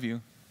 I love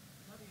you.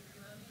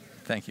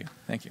 Thank you.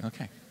 Thank you.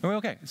 Okay. We're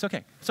okay. It's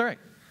okay. It's all right.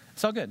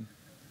 It's all good.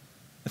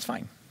 It's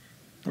fine.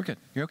 We're good.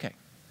 You're okay.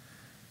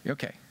 You're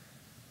okay.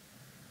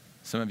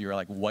 Some of you are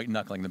like white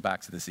knuckling the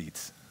backs of the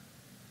seats.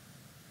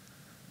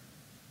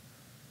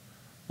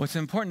 What's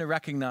important to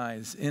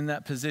recognize in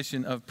that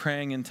position of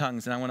praying in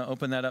tongues, and I want to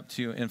open that up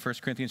to you in 1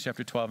 Corinthians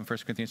chapter 12 and 1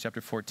 Corinthians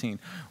chapter 14.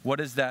 What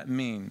does that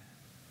mean?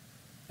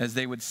 As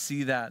they would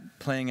see that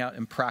playing out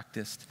and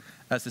practiced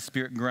as the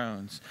Spirit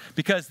groans.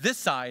 Because this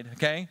side,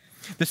 okay,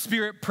 the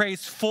Spirit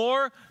prays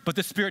for, but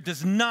the Spirit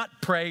does not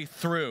pray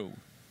through.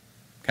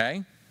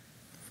 Okay?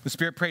 The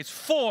Spirit prays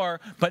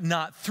for, but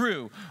not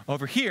through.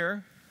 Over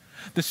here,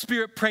 the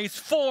Spirit prays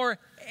for,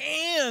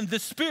 and the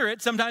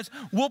Spirit sometimes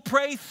will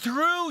pray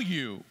through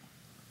you.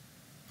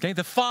 Okay?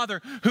 The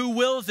Father who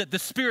wills it, the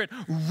Spirit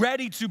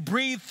ready to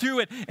breathe through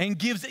it and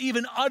gives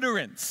even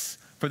utterance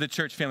for the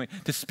church family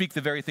to speak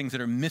the very things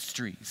that are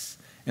mysteries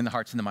in the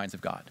hearts and the minds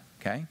of God,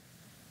 okay?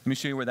 Let me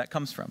show you where that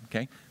comes from,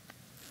 okay?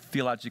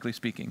 Theologically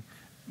speaking,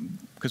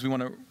 because we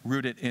want to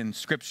root it in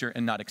Scripture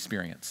and not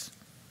experience,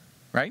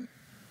 right?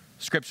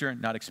 Scripture,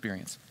 not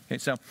experience. Okay,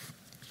 so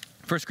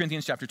 1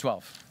 Corinthians chapter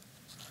 12.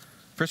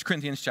 1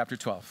 Corinthians chapter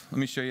 12. Let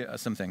me show you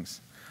some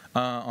things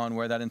on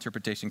where that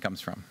interpretation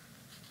comes from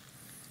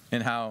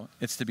and how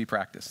it's to be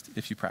practiced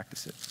if you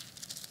practice it.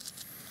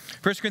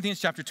 1 Corinthians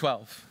chapter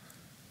 12.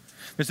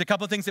 There's a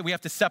couple of things that we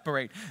have to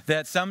separate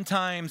that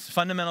sometimes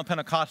fundamental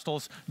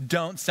Pentecostals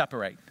don't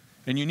separate,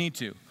 and you need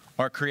to,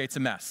 or it creates a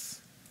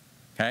mess,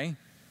 okay?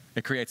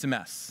 It creates a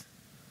mess,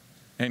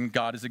 and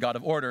God is a God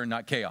of order,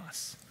 not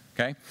chaos,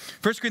 okay?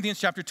 1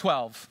 Corinthians chapter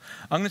 12,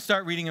 I'm going to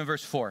start reading in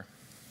verse 4,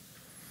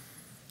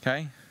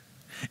 okay?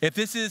 If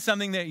this is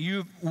something that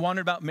you've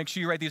wondered about, make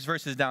sure you write these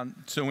verses down,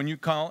 so when you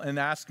call and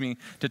ask me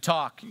to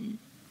talk,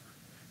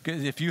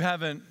 because if you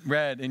haven't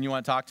read and you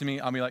want to talk to me,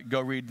 I'll be like,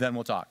 go read, then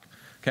we'll talk.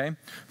 Okay?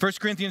 1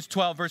 Corinthians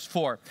 12, verse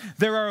 4.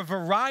 There are a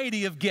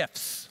variety of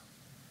gifts.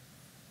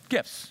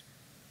 Gifts.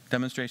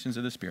 Demonstrations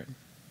of the Spirit.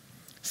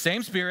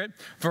 Same Spirit.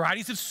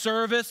 Varieties of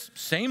service.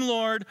 Same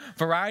Lord.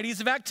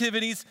 Varieties of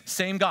activities.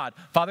 Same God.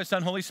 Father,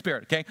 Son, Holy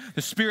Spirit. Okay?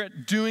 The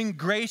Spirit doing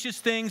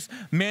gracious things,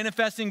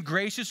 manifesting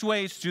gracious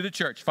ways through the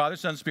church. Father,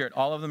 Son, Spirit.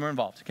 All of them are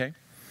involved. Okay?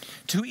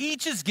 To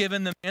each is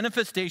given the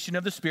manifestation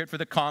of the Spirit for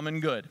the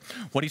common good.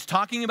 What he's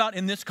talking about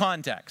in this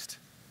context,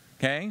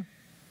 okay,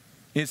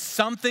 is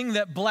something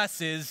that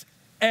blesses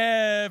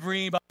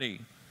everybody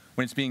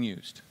when it's being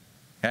used,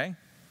 okay?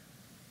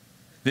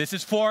 This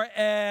is for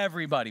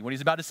everybody. What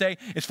he's about to say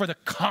is for the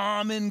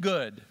common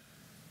good.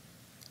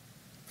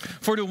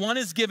 For to one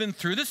is given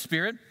through the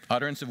Spirit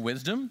utterance of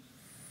wisdom,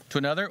 to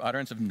another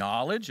utterance of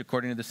knowledge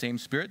according to the same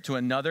Spirit, to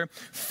another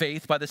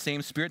faith by the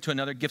same Spirit, to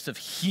another gifts of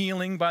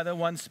healing by the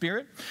one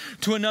Spirit,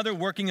 to another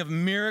working of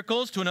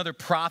miracles, to another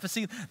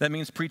prophecy. That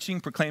means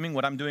preaching, proclaiming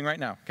what I'm doing right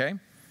now, okay?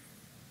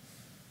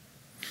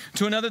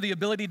 To another, the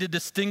ability to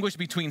distinguish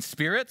between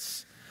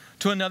spirits.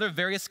 To another,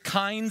 various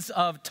kinds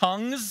of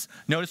tongues.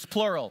 Notice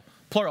plural.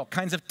 Plural.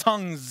 Kinds of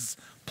tongues.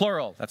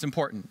 Plural. That's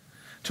important.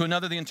 To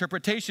another, the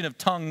interpretation of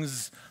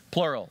tongues.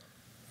 Plural.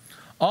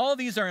 All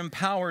these are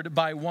empowered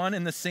by one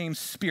and the same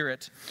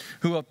Spirit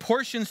who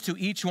apportions to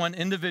each one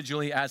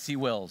individually as he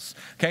wills.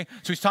 Okay?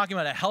 So he's talking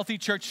about a healthy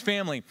church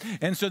family.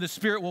 And so the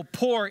Spirit will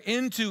pour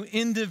into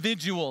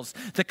individuals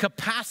the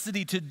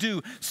capacity to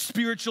do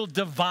spiritual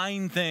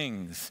divine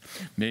things.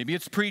 Maybe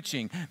it's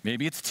preaching.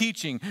 Maybe it's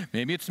teaching.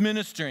 Maybe it's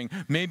ministering.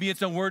 Maybe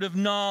it's a word of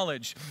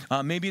knowledge.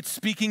 Maybe it's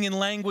speaking in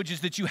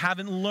languages that you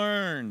haven't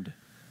learned.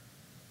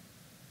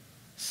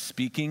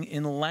 Speaking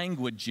in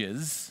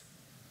languages,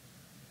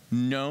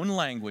 known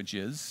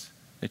languages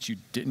that you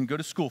didn't go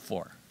to school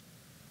for.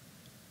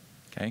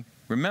 Okay?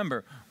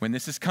 Remember, when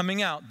this is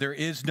coming out, there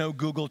is no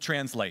Google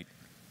Translate.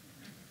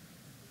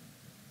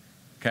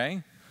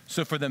 Okay?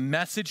 So for the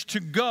message to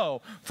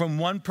go from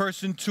one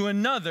person to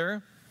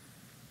another,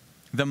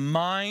 the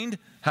mind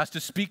has to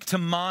speak to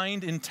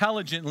mind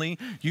intelligently.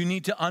 You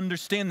need to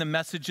understand the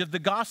message of the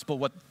gospel,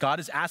 what God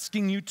is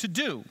asking you to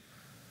do.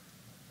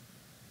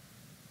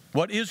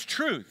 What is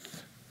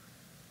truth?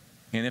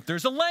 And if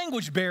there's a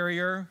language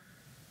barrier,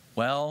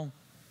 well,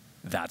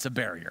 that's a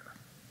barrier.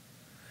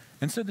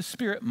 And so the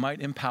Spirit might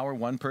empower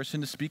one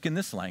person to speak in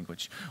this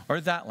language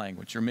or that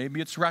language, or maybe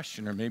it's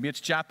Russian, or maybe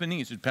it's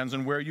Japanese. It depends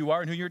on where you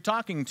are and who you're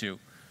talking to.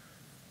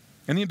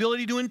 And the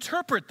ability to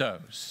interpret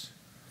those.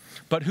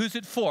 But who's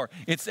it for?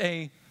 It's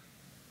a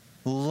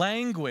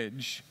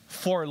language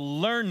for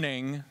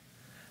learning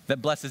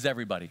that blesses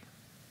everybody.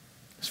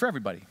 It's for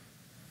everybody.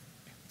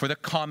 For the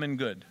common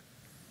good.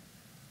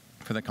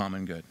 For the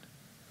common good.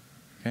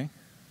 Okay?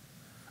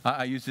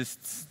 I use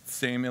this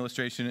same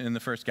illustration in the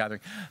first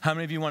gathering. How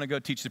many of you want to go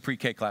teach the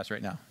pre-K class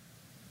right now?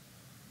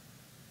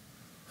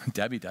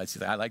 Debbie does.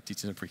 She's like, I like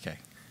teaching the pre-K.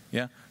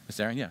 Yeah? Miss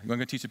Erin? Yeah. You want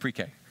to go teach the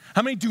pre-K?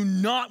 How many do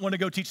not want to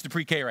go teach the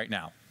pre-K right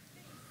now?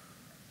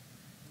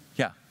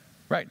 Yeah.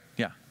 Right.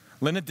 Yeah.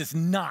 Linda does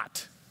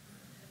not.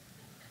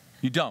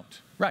 You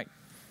don't. Right.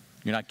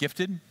 You're not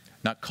gifted,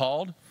 not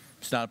called.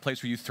 It's not a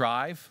place where you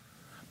thrive.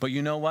 But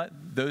you know what?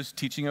 Those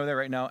teaching over there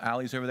right now,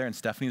 Allie's over there and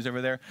Stephanie's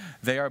over there,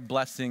 they are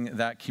blessing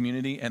that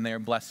community, and they are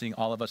blessing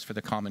all of us for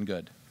the common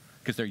good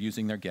because they're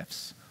using their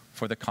gifts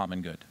for the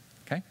common good.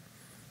 Okay?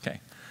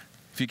 Okay.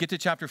 If you get to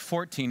chapter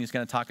 14, he's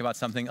going to talk about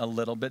something a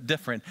little bit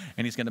different,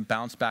 and he's going to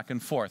bounce back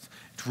and forth.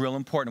 It's real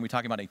important. We're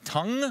talking about a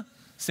tongue,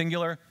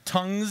 singular,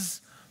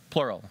 tongues,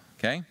 plural.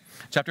 Okay?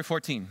 Chapter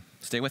 14.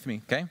 Stay with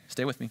me. Okay?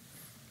 Stay with me.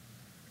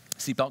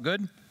 Seatbelt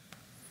good?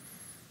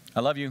 I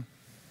love you.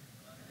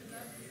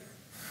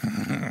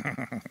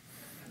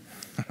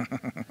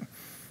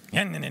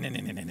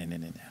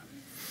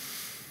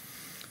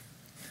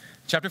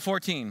 Chapter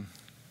 14,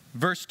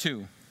 verse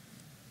 2.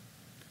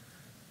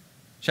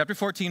 Chapter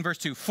 14, verse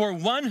 2. For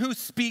one who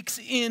speaks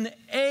in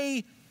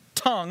a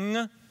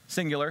tongue,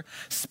 singular,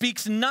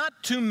 speaks not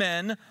to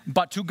men,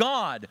 but to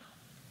God.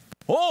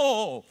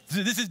 Oh,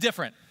 this is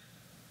different.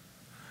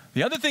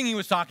 The other thing he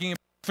was talking about,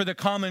 for the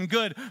common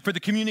good, for the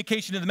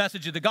communication of the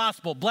message of the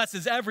gospel,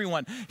 blesses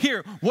everyone.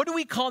 Here, what do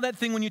we call that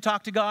thing when you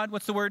talk to God?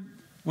 What's the word?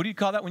 What do you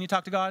call that when you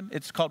talk to God?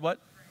 It's called what?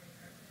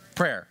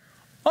 Prayer.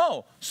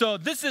 Oh, so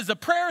this is a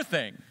prayer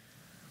thing.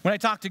 When I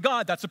talk to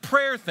God, that's a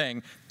prayer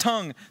thing.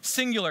 Tongue,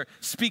 singular,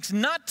 speaks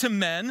not to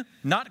men,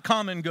 not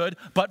common good,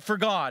 but for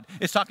God.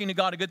 Is talking to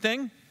God a good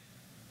thing?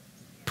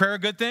 Prayer a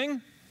good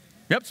thing?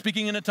 Yep,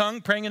 speaking in a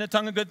tongue, praying in a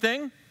tongue a good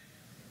thing?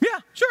 Yeah,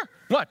 sure.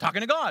 What?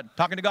 Talking to God.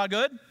 Talking to God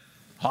good?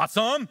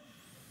 Awesome.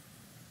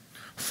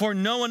 For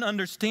no one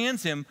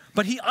understands him,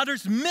 but he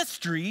utters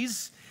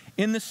mysteries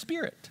in the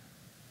Spirit.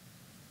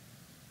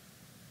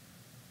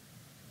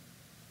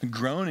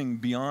 Groaning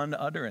beyond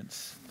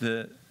utterance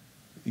that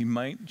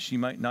she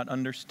might not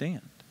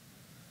understand.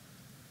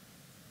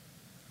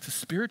 It's a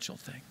spiritual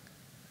thing.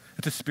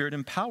 It's a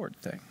Spirit-empowered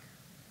thing.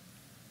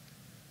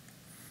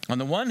 On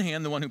the one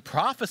hand, the one who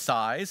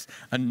prophesies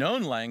a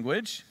known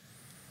language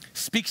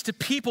speaks to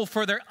people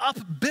for their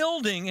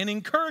upbuilding and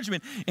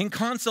encouragement and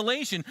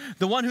consolation.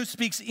 The one who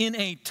speaks in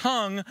a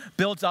tongue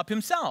builds up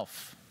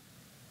himself.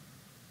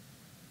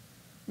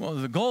 Well,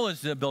 the goal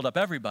is to build up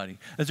everybody.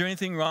 Is there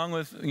anything wrong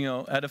with,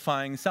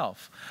 edifying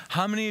self?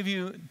 How many of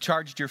you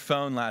charged your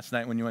phone last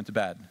night when you went to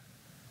bed?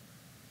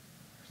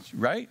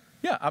 Right?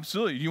 Yeah,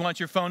 absolutely. Do you want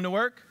your phone to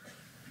work?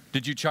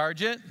 Did you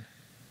charge it?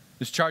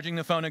 Is charging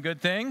the phone a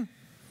good thing?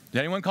 Did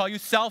anyone call you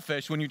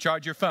selfish when you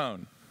charge your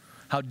phone?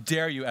 How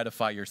dare you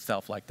edify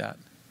yourself like that?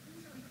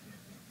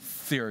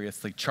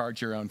 Seriously,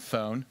 charge your own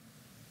phone.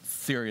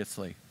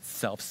 Seriously,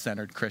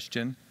 self-centered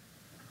Christian.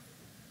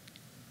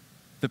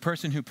 The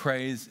person who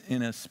prays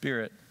in the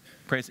Spirit,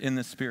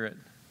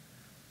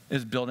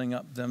 is building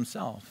up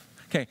themselves.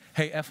 Okay,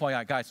 hey,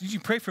 FYI, guys, you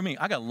pray for me.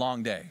 I got a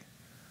long day.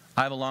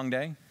 I have a long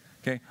day.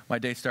 Okay, my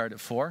day started at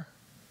 4.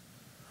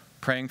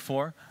 Praying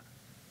 4.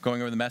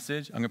 Going over the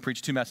message. I'm going to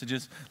preach 2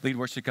 messages, lead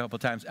worship a couple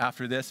times.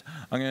 After this,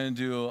 I'm going to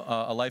do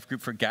a life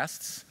group for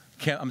guests.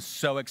 I'm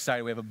so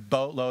excited. We have a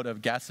boatload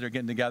of guests that are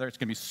getting together. It's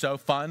going to be so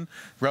fun.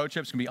 Road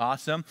trip's going to be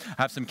awesome.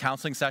 I have some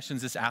counseling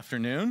sessions this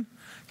afternoon.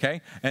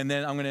 Okay? And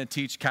then I'm going to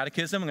teach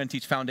catechism. I'm going to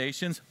teach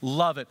foundations.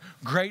 Love it.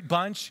 Great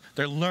bunch.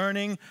 They're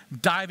learning,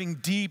 diving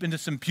deep into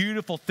some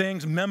beautiful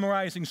things,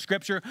 memorizing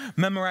scripture,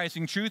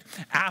 memorizing truth.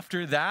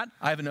 After that,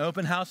 I have an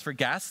open house for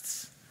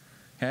guests.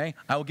 Okay,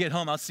 I will get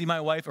home. I'll see my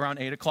wife around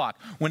 8 o'clock.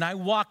 When I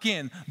walk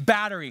in,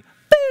 battery,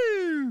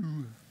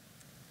 boo!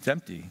 It's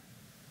empty.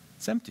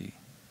 It's empty.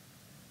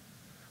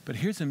 But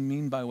here's a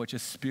mean by which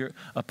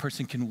a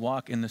person can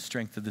walk in the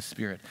strength of the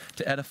Spirit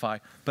to edify.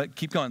 But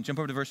keep going. Jump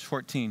over to verse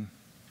 14.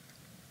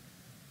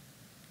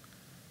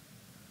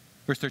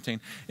 Verse 13.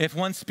 If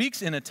one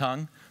speaks in a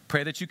tongue,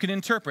 pray that you can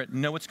interpret,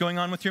 know what's going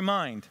on with your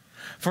mind.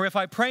 For if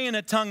I pray in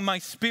a tongue, my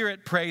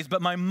spirit prays,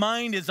 but my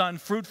mind is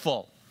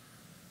unfruitful.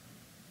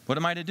 What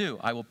am I to do?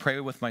 I will pray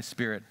with my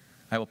spirit.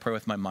 I will pray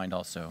with my mind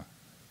also.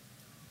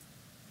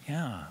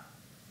 Yeah.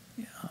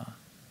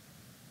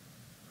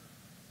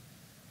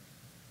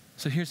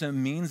 So here's a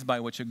means by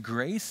which, a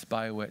grace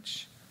by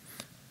which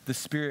the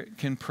Spirit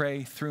can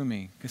pray through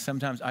me, because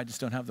sometimes I just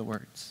don't have the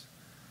words.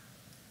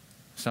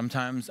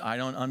 Sometimes I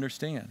don't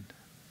understand.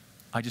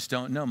 I just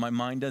don't know. My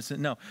mind doesn't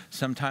know.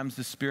 Sometimes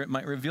the Spirit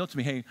might reveal to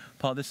me, hey,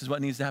 Paul, this is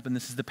what needs to happen.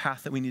 This is the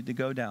path that we need to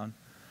go down.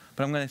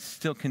 But I'm going to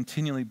still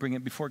continually bring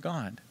it before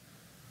God.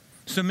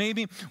 So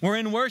maybe we're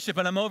in worship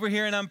and I'm over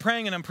here and I'm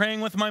praying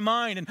with my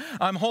mind and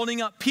I'm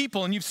holding up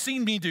people, and you've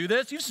seen me do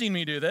this. You've seen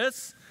me do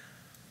this.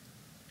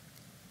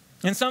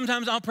 And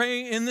sometimes I'll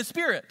pray in the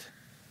Spirit.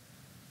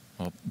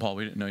 Well, Paul,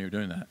 we didn't know you were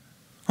doing that.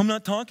 I'm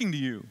not talking to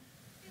you.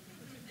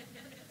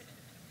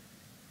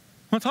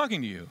 I'm not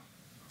talking to you.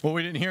 Well,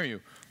 we didn't hear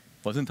you.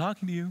 Wasn't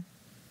talking to you.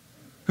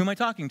 Who am I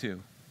talking to?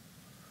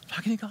 I'm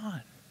talking to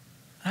God.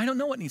 I don't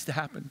know what needs to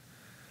happen.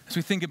 As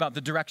we think about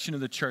the direction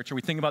of the church, or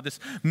we think about this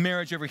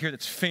marriage over here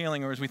that's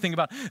failing, or as we think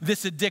about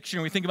this addiction,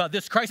 or we think about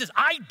this crisis,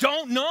 I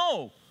don't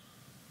know.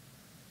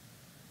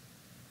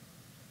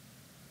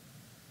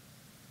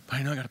 But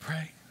I know I got to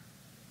pray.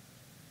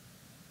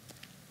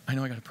 I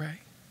know I got to pray.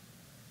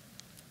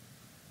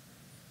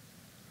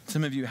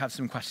 Some of you have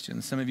some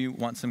questions. Some of you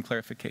want some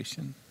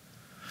clarification.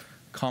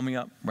 Call me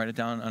up, write it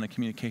down on a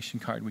communication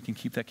card. We can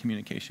keep that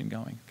communication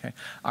going, okay?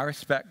 I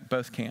respect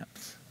both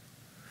camps.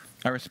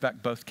 I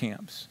respect both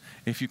camps.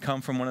 If you come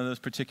from one of those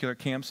particular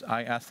camps,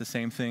 I ask the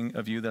same thing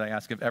of you that I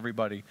ask of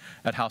everybody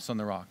at House on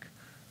the Rock.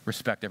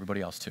 Respect everybody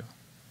else too.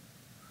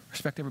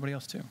 Respect everybody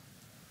else too,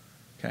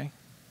 okay?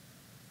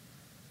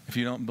 If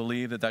you don't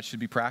believe that that should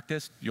be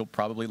practiced, you'll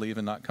probably leave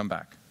and not come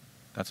back.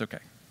 That's okay.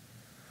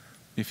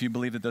 If you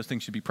believe that those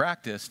things should be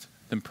practiced,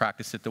 then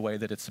practice it the way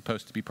that it's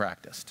supposed to be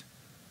practiced,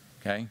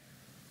 okay?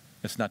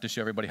 It's not to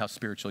show everybody how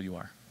spiritual you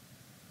are.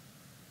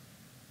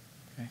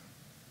 Okay?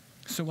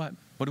 So what?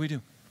 What do we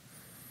do?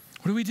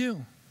 What do we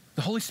do?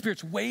 The Holy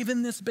Spirit's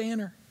waving this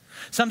banner.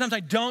 Sometimes I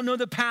don't know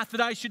the path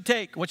that I should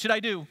take. What should I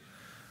do?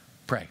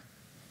 Pray.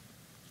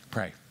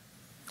 Pray.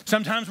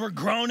 Sometimes we're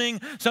groaning.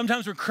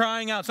 Sometimes we're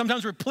crying out.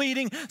 Sometimes we're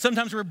pleading.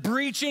 Sometimes we're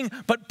breaching.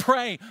 But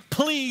pray.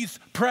 Please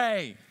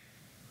pray.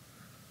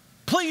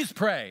 Please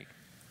pray.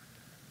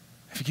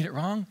 If you get it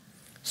wrong,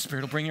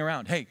 Spirit will bring you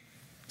around. Hey,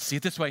 see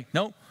it this way.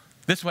 No.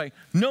 This way.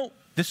 No,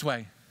 this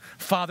way.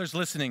 Father's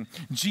listening.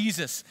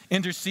 Jesus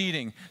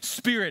interceding.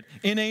 Spirit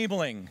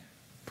enabling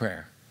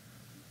prayer.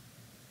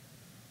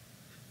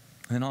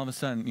 And then all of a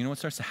sudden, you know what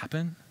starts to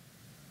happen?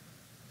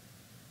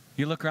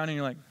 You look around and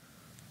you're like,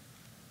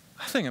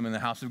 I think I'm in the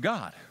house of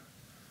God.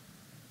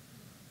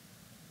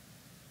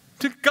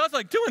 God's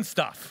like doing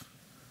stuff.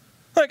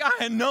 Like, I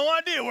had no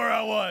idea where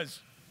I was.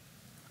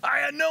 I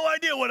had no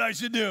idea what I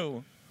should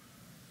do.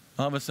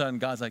 All of a sudden,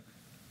 God's like,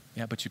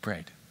 yeah, but you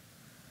prayed.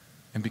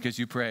 And because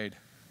you prayed,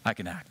 I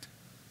can act.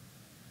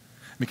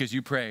 Because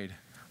you prayed,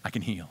 I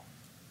can heal.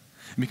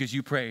 Because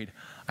you prayed,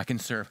 I can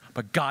serve.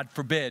 But God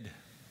forbid,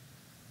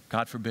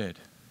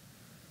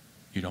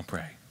 you don't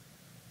pray.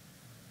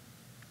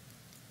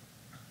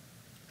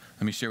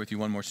 Let me share with you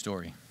one more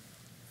story.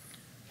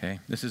 Okay,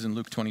 this is in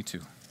Luke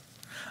 22.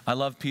 I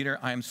love Peter.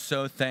 I am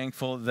so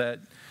thankful that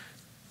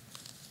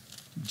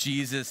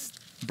Jesus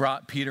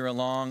brought Peter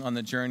along on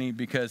the journey,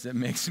 because it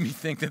makes me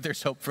think that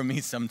there's hope for me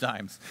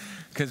sometimes.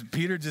 Because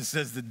Peter just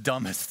says the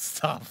dumbest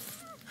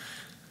stuff.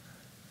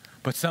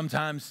 But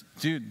sometimes,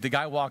 dude, the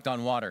guy walked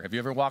on water. Have you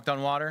ever walked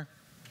on water?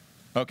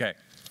 Okay,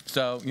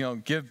 so,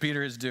 give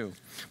Peter his due.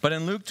 But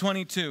in Luke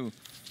 22,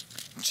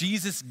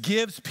 Jesus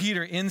gives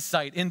Peter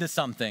insight into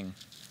something,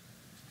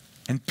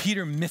 and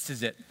Peter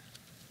misses it.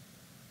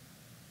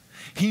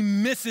 He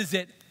misses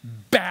it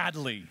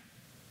badly.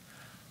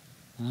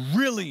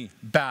 Really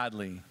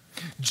badly.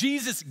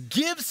 Jesus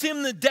gives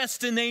him the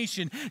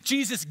destination.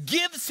 Jesus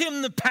gives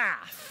him the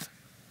path.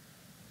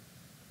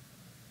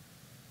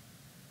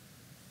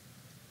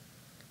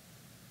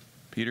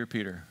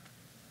 Peter,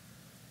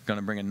 going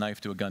to bring a knife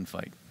to a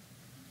gunfight.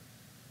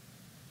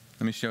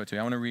 Let me show it to you.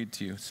 I want to read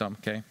to you some,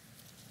 okay?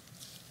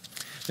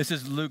 This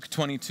is Luke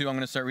 22. I'm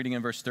going to start reading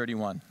in verse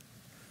 31.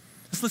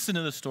 Let's listen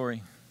to the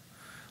story.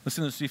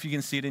 Listen to this, see if you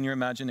can see it in your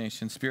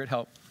imagination. Spirit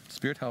help.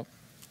 Spirit help.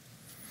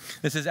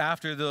 This is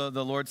after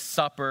the Lord's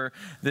Supper.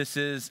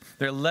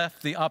 They're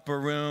left the upper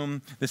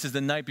room. This is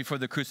the night before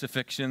the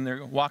crucifixion.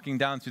 They're walking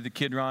down through the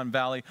Kidron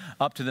Valley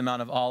up to the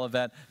Mount of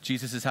Olivet.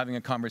 Jesus is having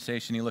a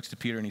conversation. He looks to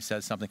Peter and he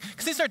says something.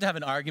 Because they start to have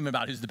an argument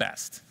about who's the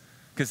best.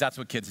 Because that's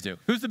what kids do.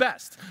 Who's the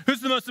best?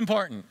 Who's the most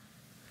important?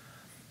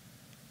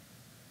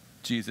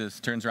 Jesus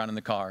turns around in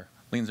the car,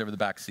 leans over the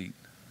back seat.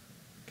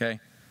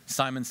 Okay?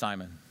 Simon,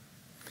 Simon.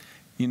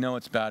 You know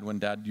it's bad when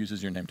dad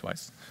uses your name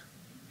twice.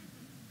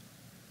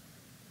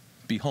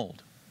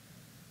 Behold,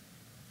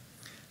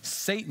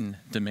 Satan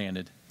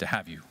demanded to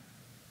have you,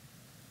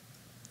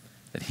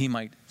 that he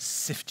might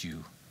sift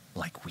you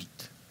like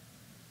wheat.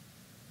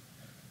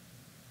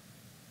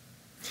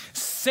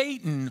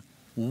 Satan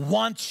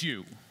wants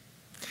you.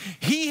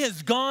 He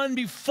has gone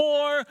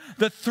before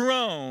the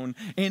throne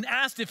and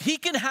asked if he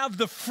can have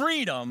the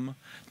freedom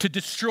to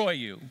destroy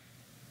you,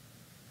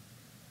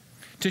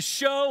 to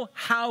show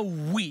how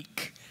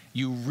weak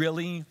you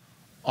really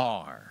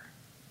are.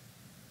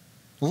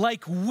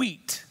 Like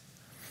wheat,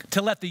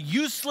 to let the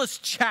useless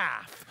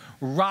chaff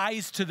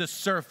rise to the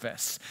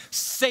surface.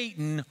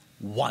 Satan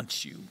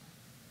wants you.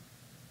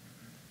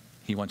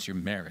 He wants your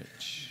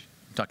marriage.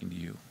 I'm talking to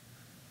you.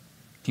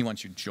 He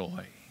wants your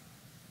joy.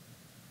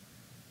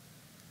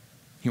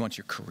 He wants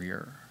your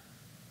career.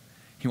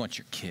 He wants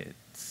your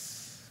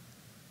kids.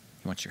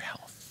 He wants your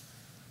health.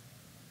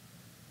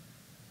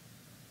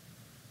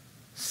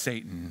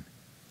 Satan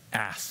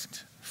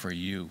asked for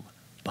you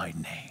by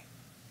name.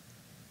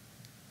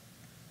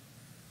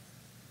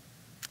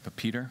 But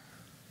Peter,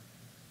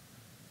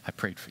 I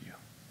prayed for you.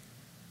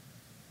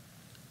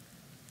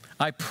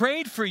 I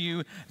prayed for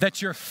you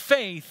that your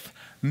faith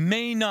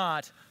may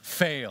not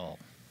fail.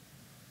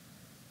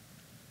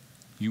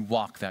 You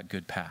walk that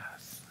good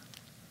path.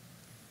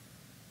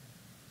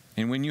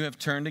 And when you have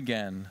turned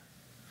again,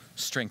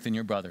 strengthen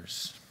your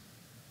brothers.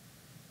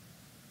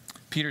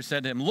 Peter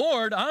said to him,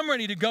 Lord, I'm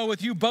ready to go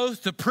with you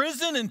both to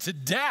prison and to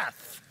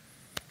death.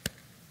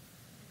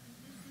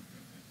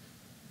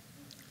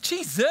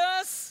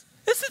 Jesus,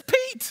 this is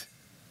Pete.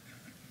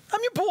 I'm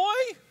your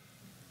boy.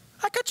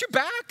 I got your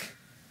back.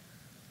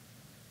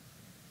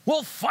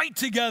 We'll fight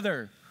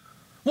together.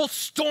 We'll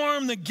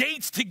storm the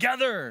gates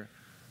together.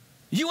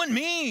 You and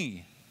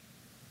me.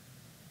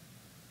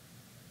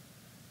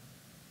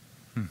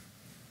 A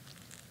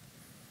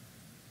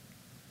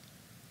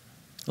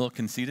little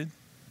conceited? A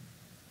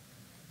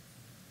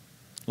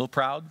little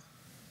proud?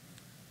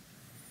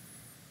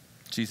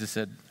 Jesus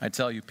said, I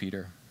tell you,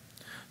 Peter,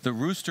 the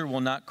rooster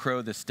will not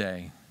crow this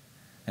day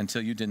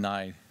until you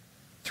deny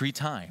 3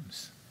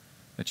 times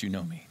that you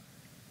know me.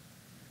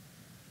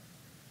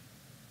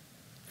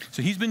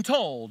 So he's been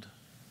told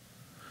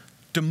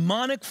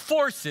demonic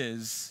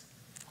forces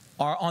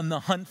are on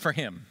the hunt for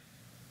him.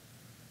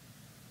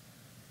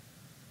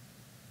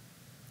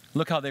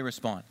 Look how they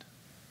respond.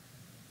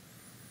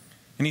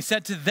 And he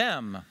said to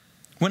them,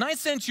 when I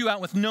sent you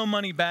out with no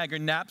money bag or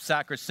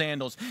knapsack or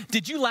sandals,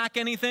 did you lack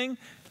anything?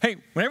 Hey,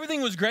 when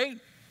everything was great,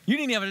 you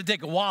didn't even have to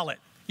take a wallet.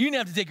 You didn't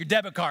have to take your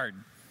debit card.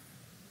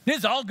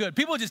 It's all good.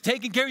 People are just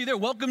taking care of you. They're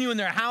welcoming you in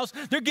their house.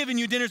 They're giving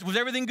you dinners. Was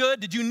everything good?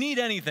 Did you need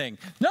anything?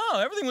 No,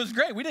 everything was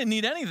great. We didn't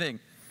need anything.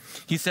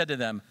 He said to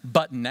them,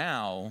 but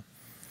now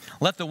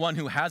let the one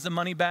who has a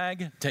money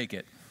bag take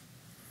it.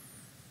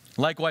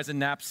 Likewise a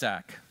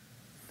knapsack.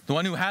 The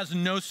one who has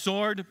no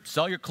sword,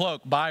 sell your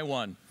cloak, buy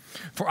one.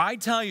 For I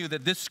tell you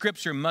that this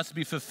scripture must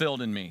be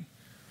fulfilled in me.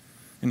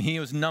 And he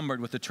was numbered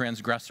with the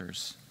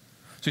transgressors.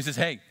 So he says,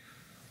 hey,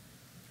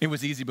 it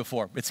was easy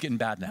before. It's getting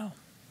bad now.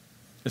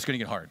 It's going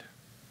to get hard.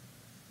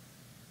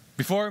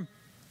 Before,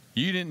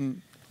 you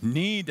didn't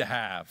need to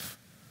have,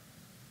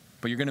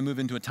 but you're going to move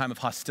into a time of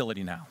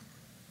hostility now.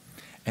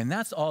 And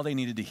that's all they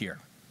needed to hear.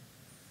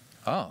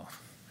 Oh,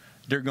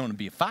 there's going to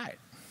be a fight.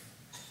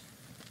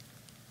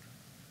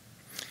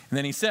 And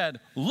then he said,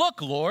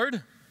 look,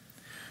 Lord,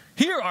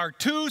 here are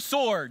 2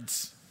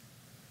 swords.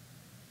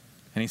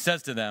 And he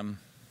says to them,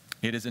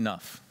 it is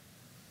enough.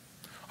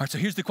 All right, so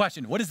here's the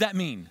question. What does that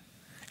mean?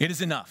 It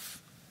is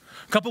enough.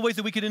 A couple ways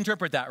that we could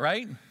interpret that,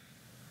 right?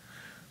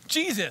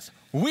 Jesus,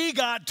 we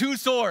got 2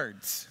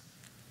 swords.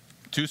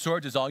 2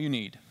 swords is all you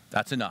need.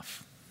 That's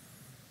enough.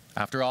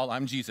 After all,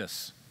 I'm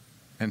Jesus.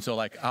 And so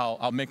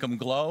I'll make them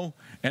glow,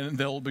 and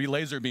there'll be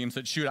laser beams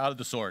that shoot out of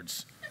the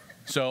swords.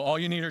 So all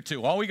you need are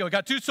 2. We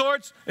got 2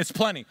 swords, it's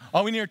plenty.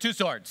 All we need are 2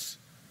 swords.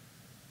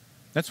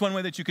 That's one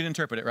way that you could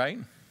interpret it, right?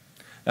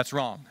 That's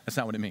wrong. That's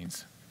not what it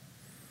means.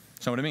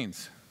 That's not what it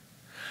means.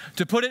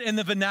 To put it in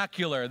the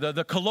vernacular,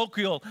 the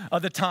colloquial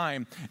of the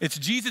time, it's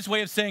Jesus'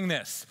 way of saying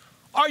this.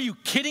 Are you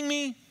kidding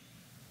me?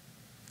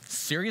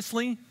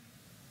 Seriously?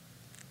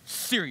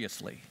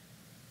 Seriously.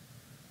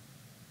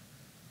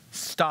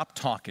 Stop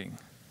talking.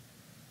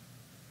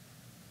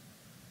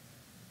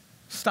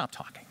 Stop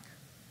talking.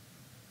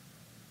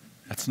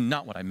 That's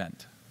not what I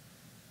meant.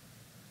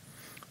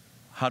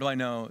 How do I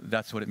know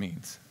that's what it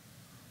means?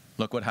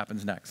 Look what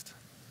happens next.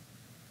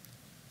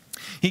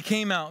 He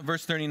came out,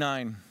 verse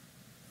 39,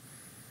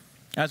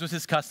 as was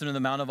his custom in the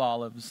Mount of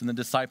Olives, and the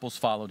disciples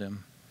followed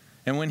him.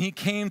 And when he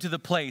came to the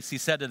place, he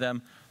said to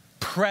them,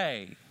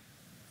 pray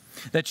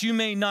that you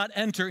may not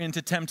enter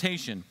into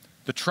temptation,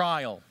 the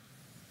trial.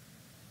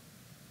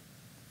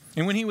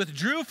 And when he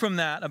withdrew from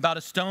that about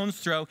a stone's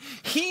throw,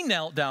 he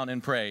knelt down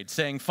and prayed,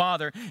 saying,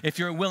 Father, if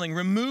you're willing,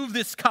 remove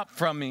this cup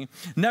from me.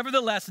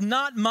 Nevertheless,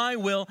 not my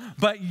will,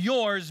 but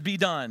yours be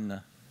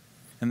done.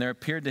 And there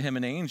appeared to him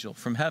an angel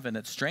from heaven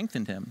that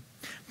strengthened him.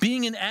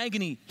 Being in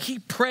agony, he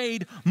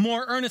prayed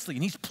more earnestly.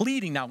 And he's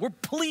pleading now. We're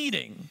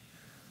pleading.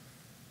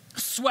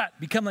 Sweat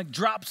become like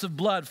drops of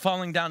blood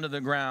falling down to the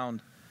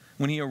ground.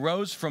 When he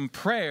arose from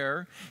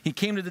prayer, he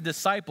came to the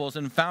disciples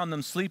and found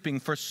them sleeping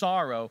for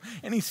sorrow.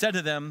 And he said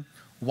to them,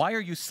 why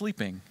are you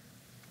sleeping?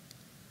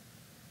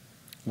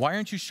 Why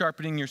aren't you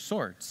sharpening your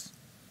swords?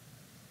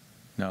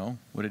 No,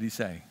 what did he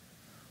say?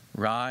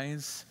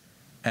 Rise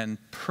and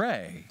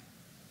pray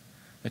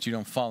that you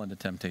don't fall into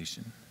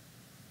temptation.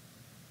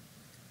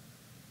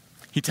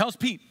 He tells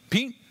Pete,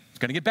 it's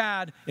going to get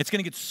bad. It's going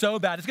to get so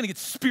bad. It's going to get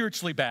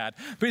spiritually bad.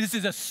 But this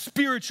is a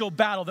spiritual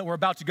battle that we're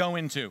about to go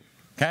into,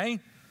 okay?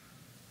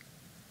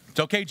 It's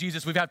okay,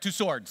 Jesus. We've had 2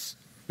 swords.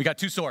 We got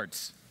 2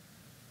 swords.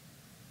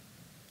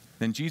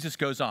 Then Jesus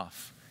goes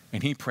off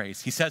and he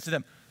prays. He says to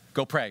them,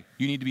 go pray.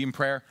 You need to be in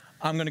prayer.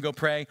 I'm going to go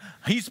pray.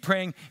 He's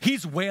praying.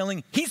 He's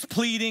wailing. He's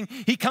pleading.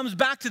 He comes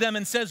back to them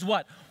and says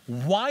what?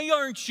 Why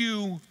aren't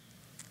you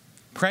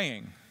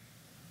praying?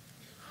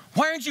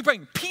 Why aren't you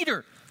praying?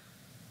 Peter,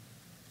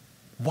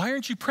 why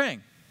aren't you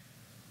praying?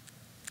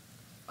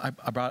 I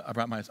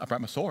brought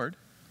my sword.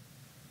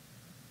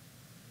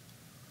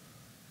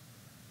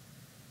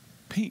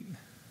 Pete,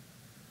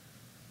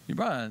 you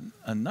brought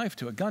a knife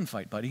to a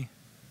gunfight, buddy.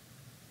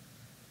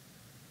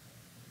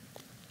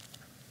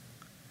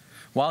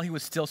 While he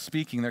was still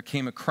speaking, there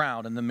came a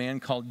crowd, and the man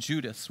called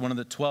Judas, one of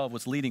the 12,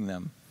 was leading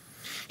them.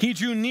 He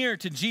drew near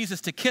to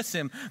Jesus to kiss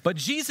him, but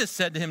Jesus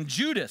said to him,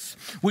 Judas,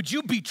 would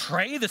you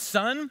betray the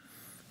Son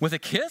with a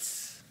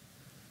kiss?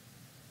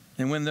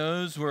 And when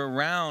those who were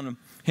around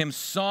him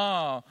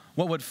saw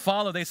what would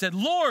follow, they said,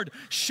 Lord,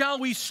 shall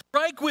we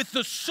strike with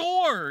the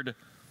sword?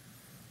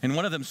 And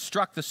one of them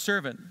struck the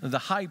servant of the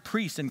high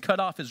priest and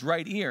cut off his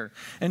right ear.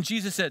 And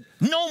Jesus said,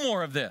 no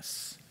more of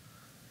this.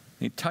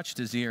 He touched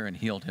his ear and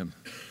healed him.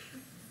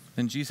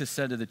 Then Jesus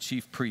said to the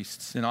chief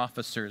priests and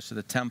officers of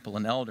the temple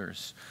and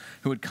elders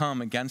who had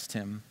come against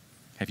him,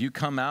 have you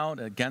come out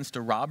against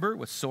a robber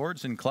with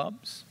swords and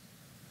clubs?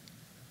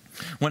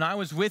 When I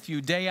was with you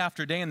day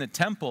after day in the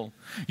temple,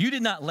 you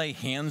did not lay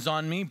hands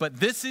on me, but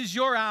this is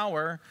your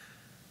hour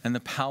and the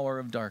power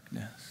of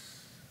darkness.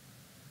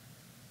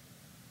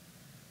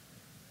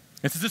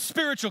 This is a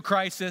spiritual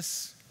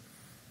crisis,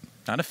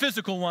 not a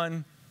physical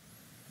one.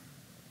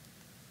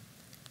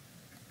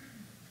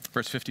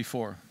 Verse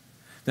 54.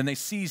 Then they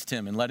seized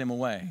him and led him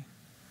away,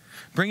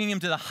 bringing him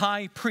to the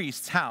high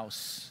priest's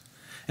house.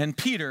 And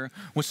Peter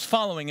was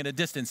following at a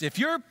distance. If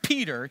you're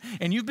Peter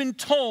and you've been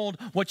told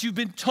what you've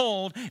been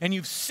told and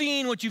you've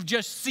seen what you've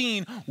just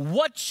seen,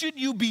 what should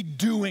you be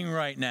doing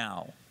right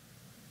now?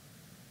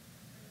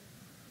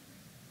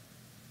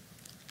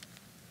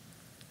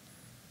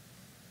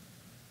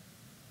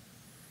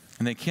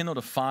 And they kindled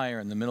a fire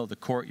in the middle of the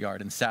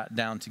courtyard and sat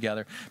down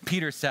together.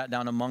 Peter sat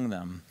down among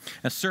them.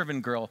 A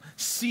servant girl,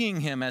 seeing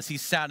him as he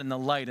sat in the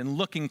light and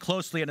looking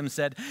closely at him,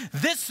 said,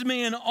 this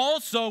man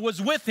also was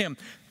with him.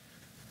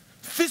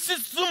 This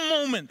is the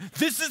moment.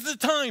 This is the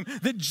time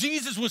that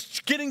Jesus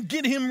was getting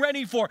him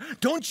ready for.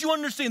 Don't you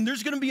understand?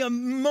 There's going to be a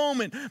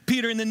moment,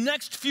 Peter, in the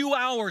next few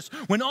hours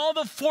when all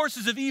the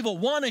forces of evil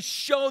want to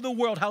show the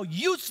world how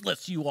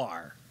useless you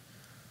are.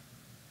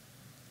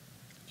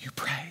 You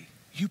pray.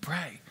 You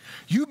pray.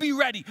 You be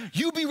ready.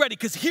 You be ready,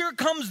 because here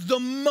comes the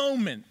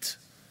moment.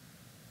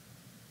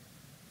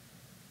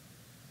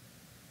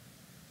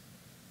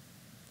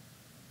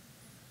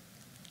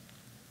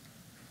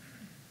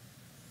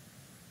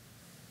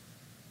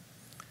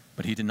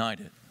 But he denied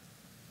it,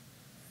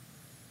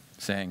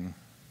 saying,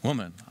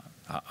 woman,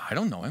 I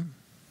don't know him.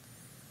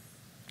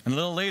 And a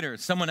little later,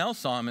 someone else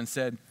saw him and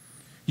said,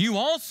 you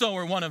also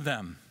are one of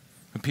them.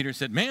 And Peter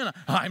said, man,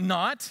 I'm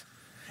not.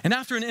 And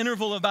after an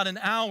interval of about an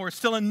hour,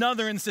 still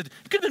another, and said,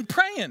 you could have been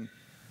praying.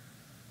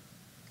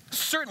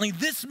 Certainly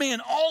this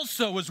man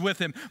also was with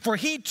him, for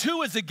he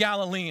too is a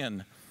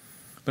Galilean.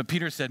 But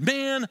Peter said,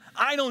 man,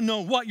 I don't know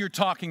what you're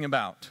talking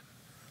about.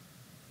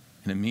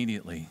 And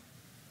immediately,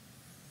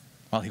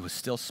 while he was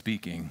still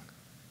speaking,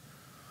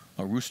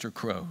 a rooster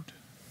crowed.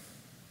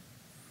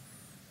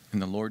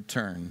 And the Lord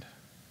turned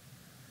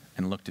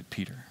and looked at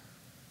Peter.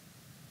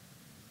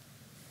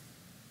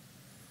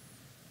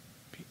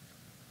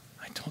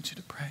 I told you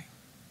to pray.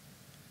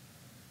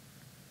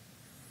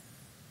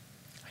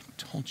 I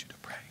told you to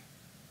pray.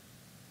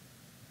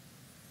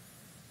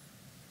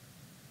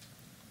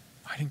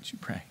 Why didn't you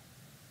pray?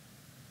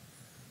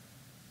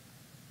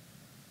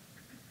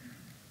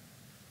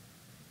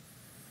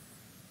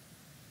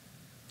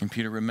 And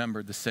Peter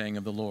remembered the saying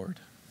of the Lord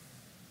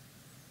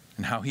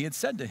and how he had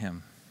said to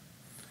him,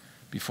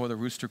 before the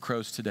rooster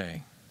crows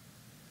today,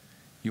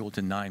 you will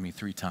deny me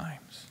 3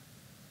 times.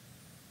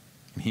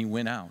 And he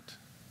went out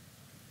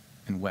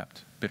and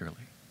wept bitterly.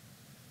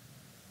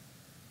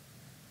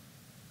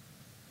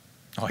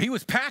 Oh, he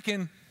was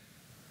packing.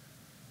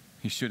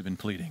 He should have been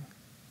pleading.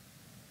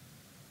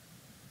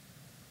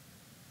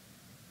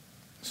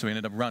 So he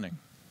ended up running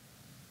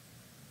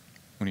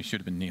when he should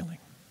have been kneeling.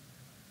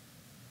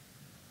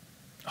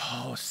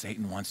 Oh,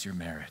 Satan wants your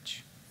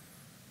marriage.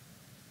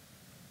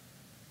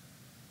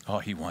 Oh,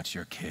 he wants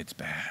your kids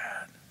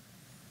bad.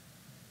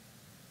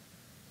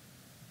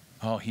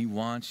 Oh, he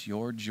wants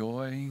your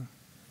joy.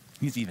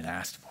 He's even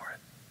asked for it.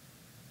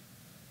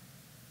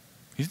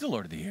 He's the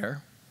Lord of the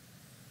air.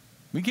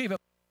 We gave up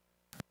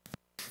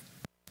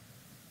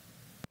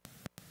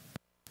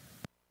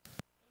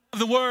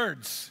the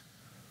words.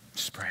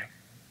 Just pray.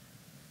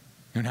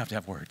 You don't have to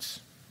have words.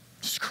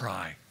 Just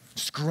cry.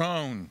 Just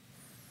groan.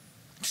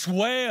 Just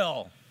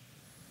wail.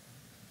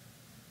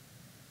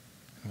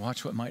 And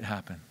watch what might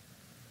happen.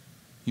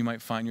 You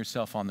might find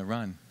yourself on the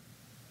run.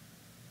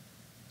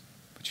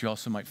 But you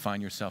also might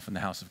find yourself in the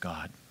house of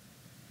God.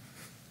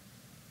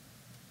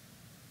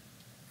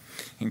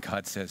 And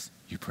God says,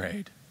 you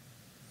prayed.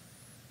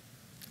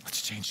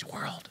 Let's change the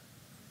world.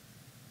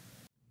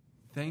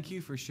 Thank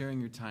you for sharing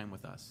your time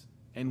with us,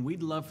 and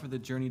we'd love for the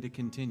journey to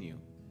continue.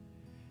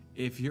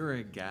 If you're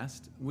a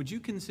guest, would you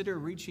consider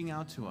reaching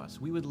out to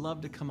us? We would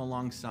love to come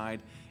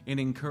alongside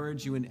and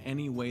encourage you in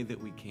any way that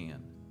we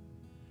can.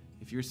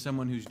 If you're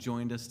someone who's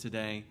joined us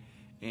today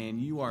and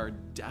you are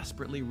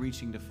desperately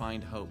reaching to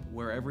find hope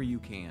wherever you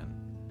can,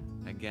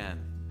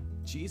 again,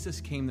 Jesus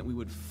came that we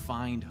would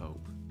find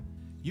hope.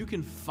 You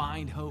can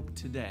find hope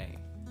today.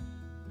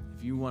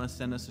 If you want to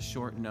send us a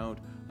short note,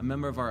 a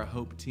member of our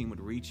Hope team would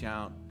reach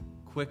out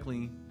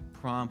quickly,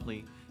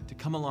 promptly, to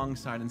come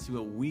alongside and see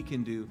what we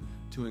can do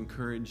to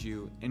encourage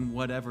you in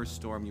whatever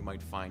storm you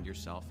might find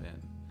yourself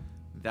in.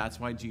 That's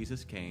why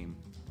Jesus came,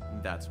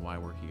 and that's why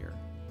we're here.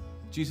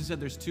 Jesus said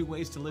there's two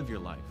ways to live your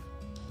life,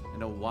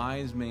 and a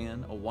wise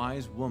man, a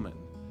wise woman,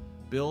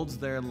 builds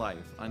their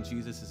life on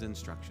Jesus'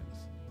 instructions.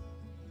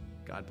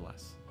 God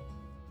bless.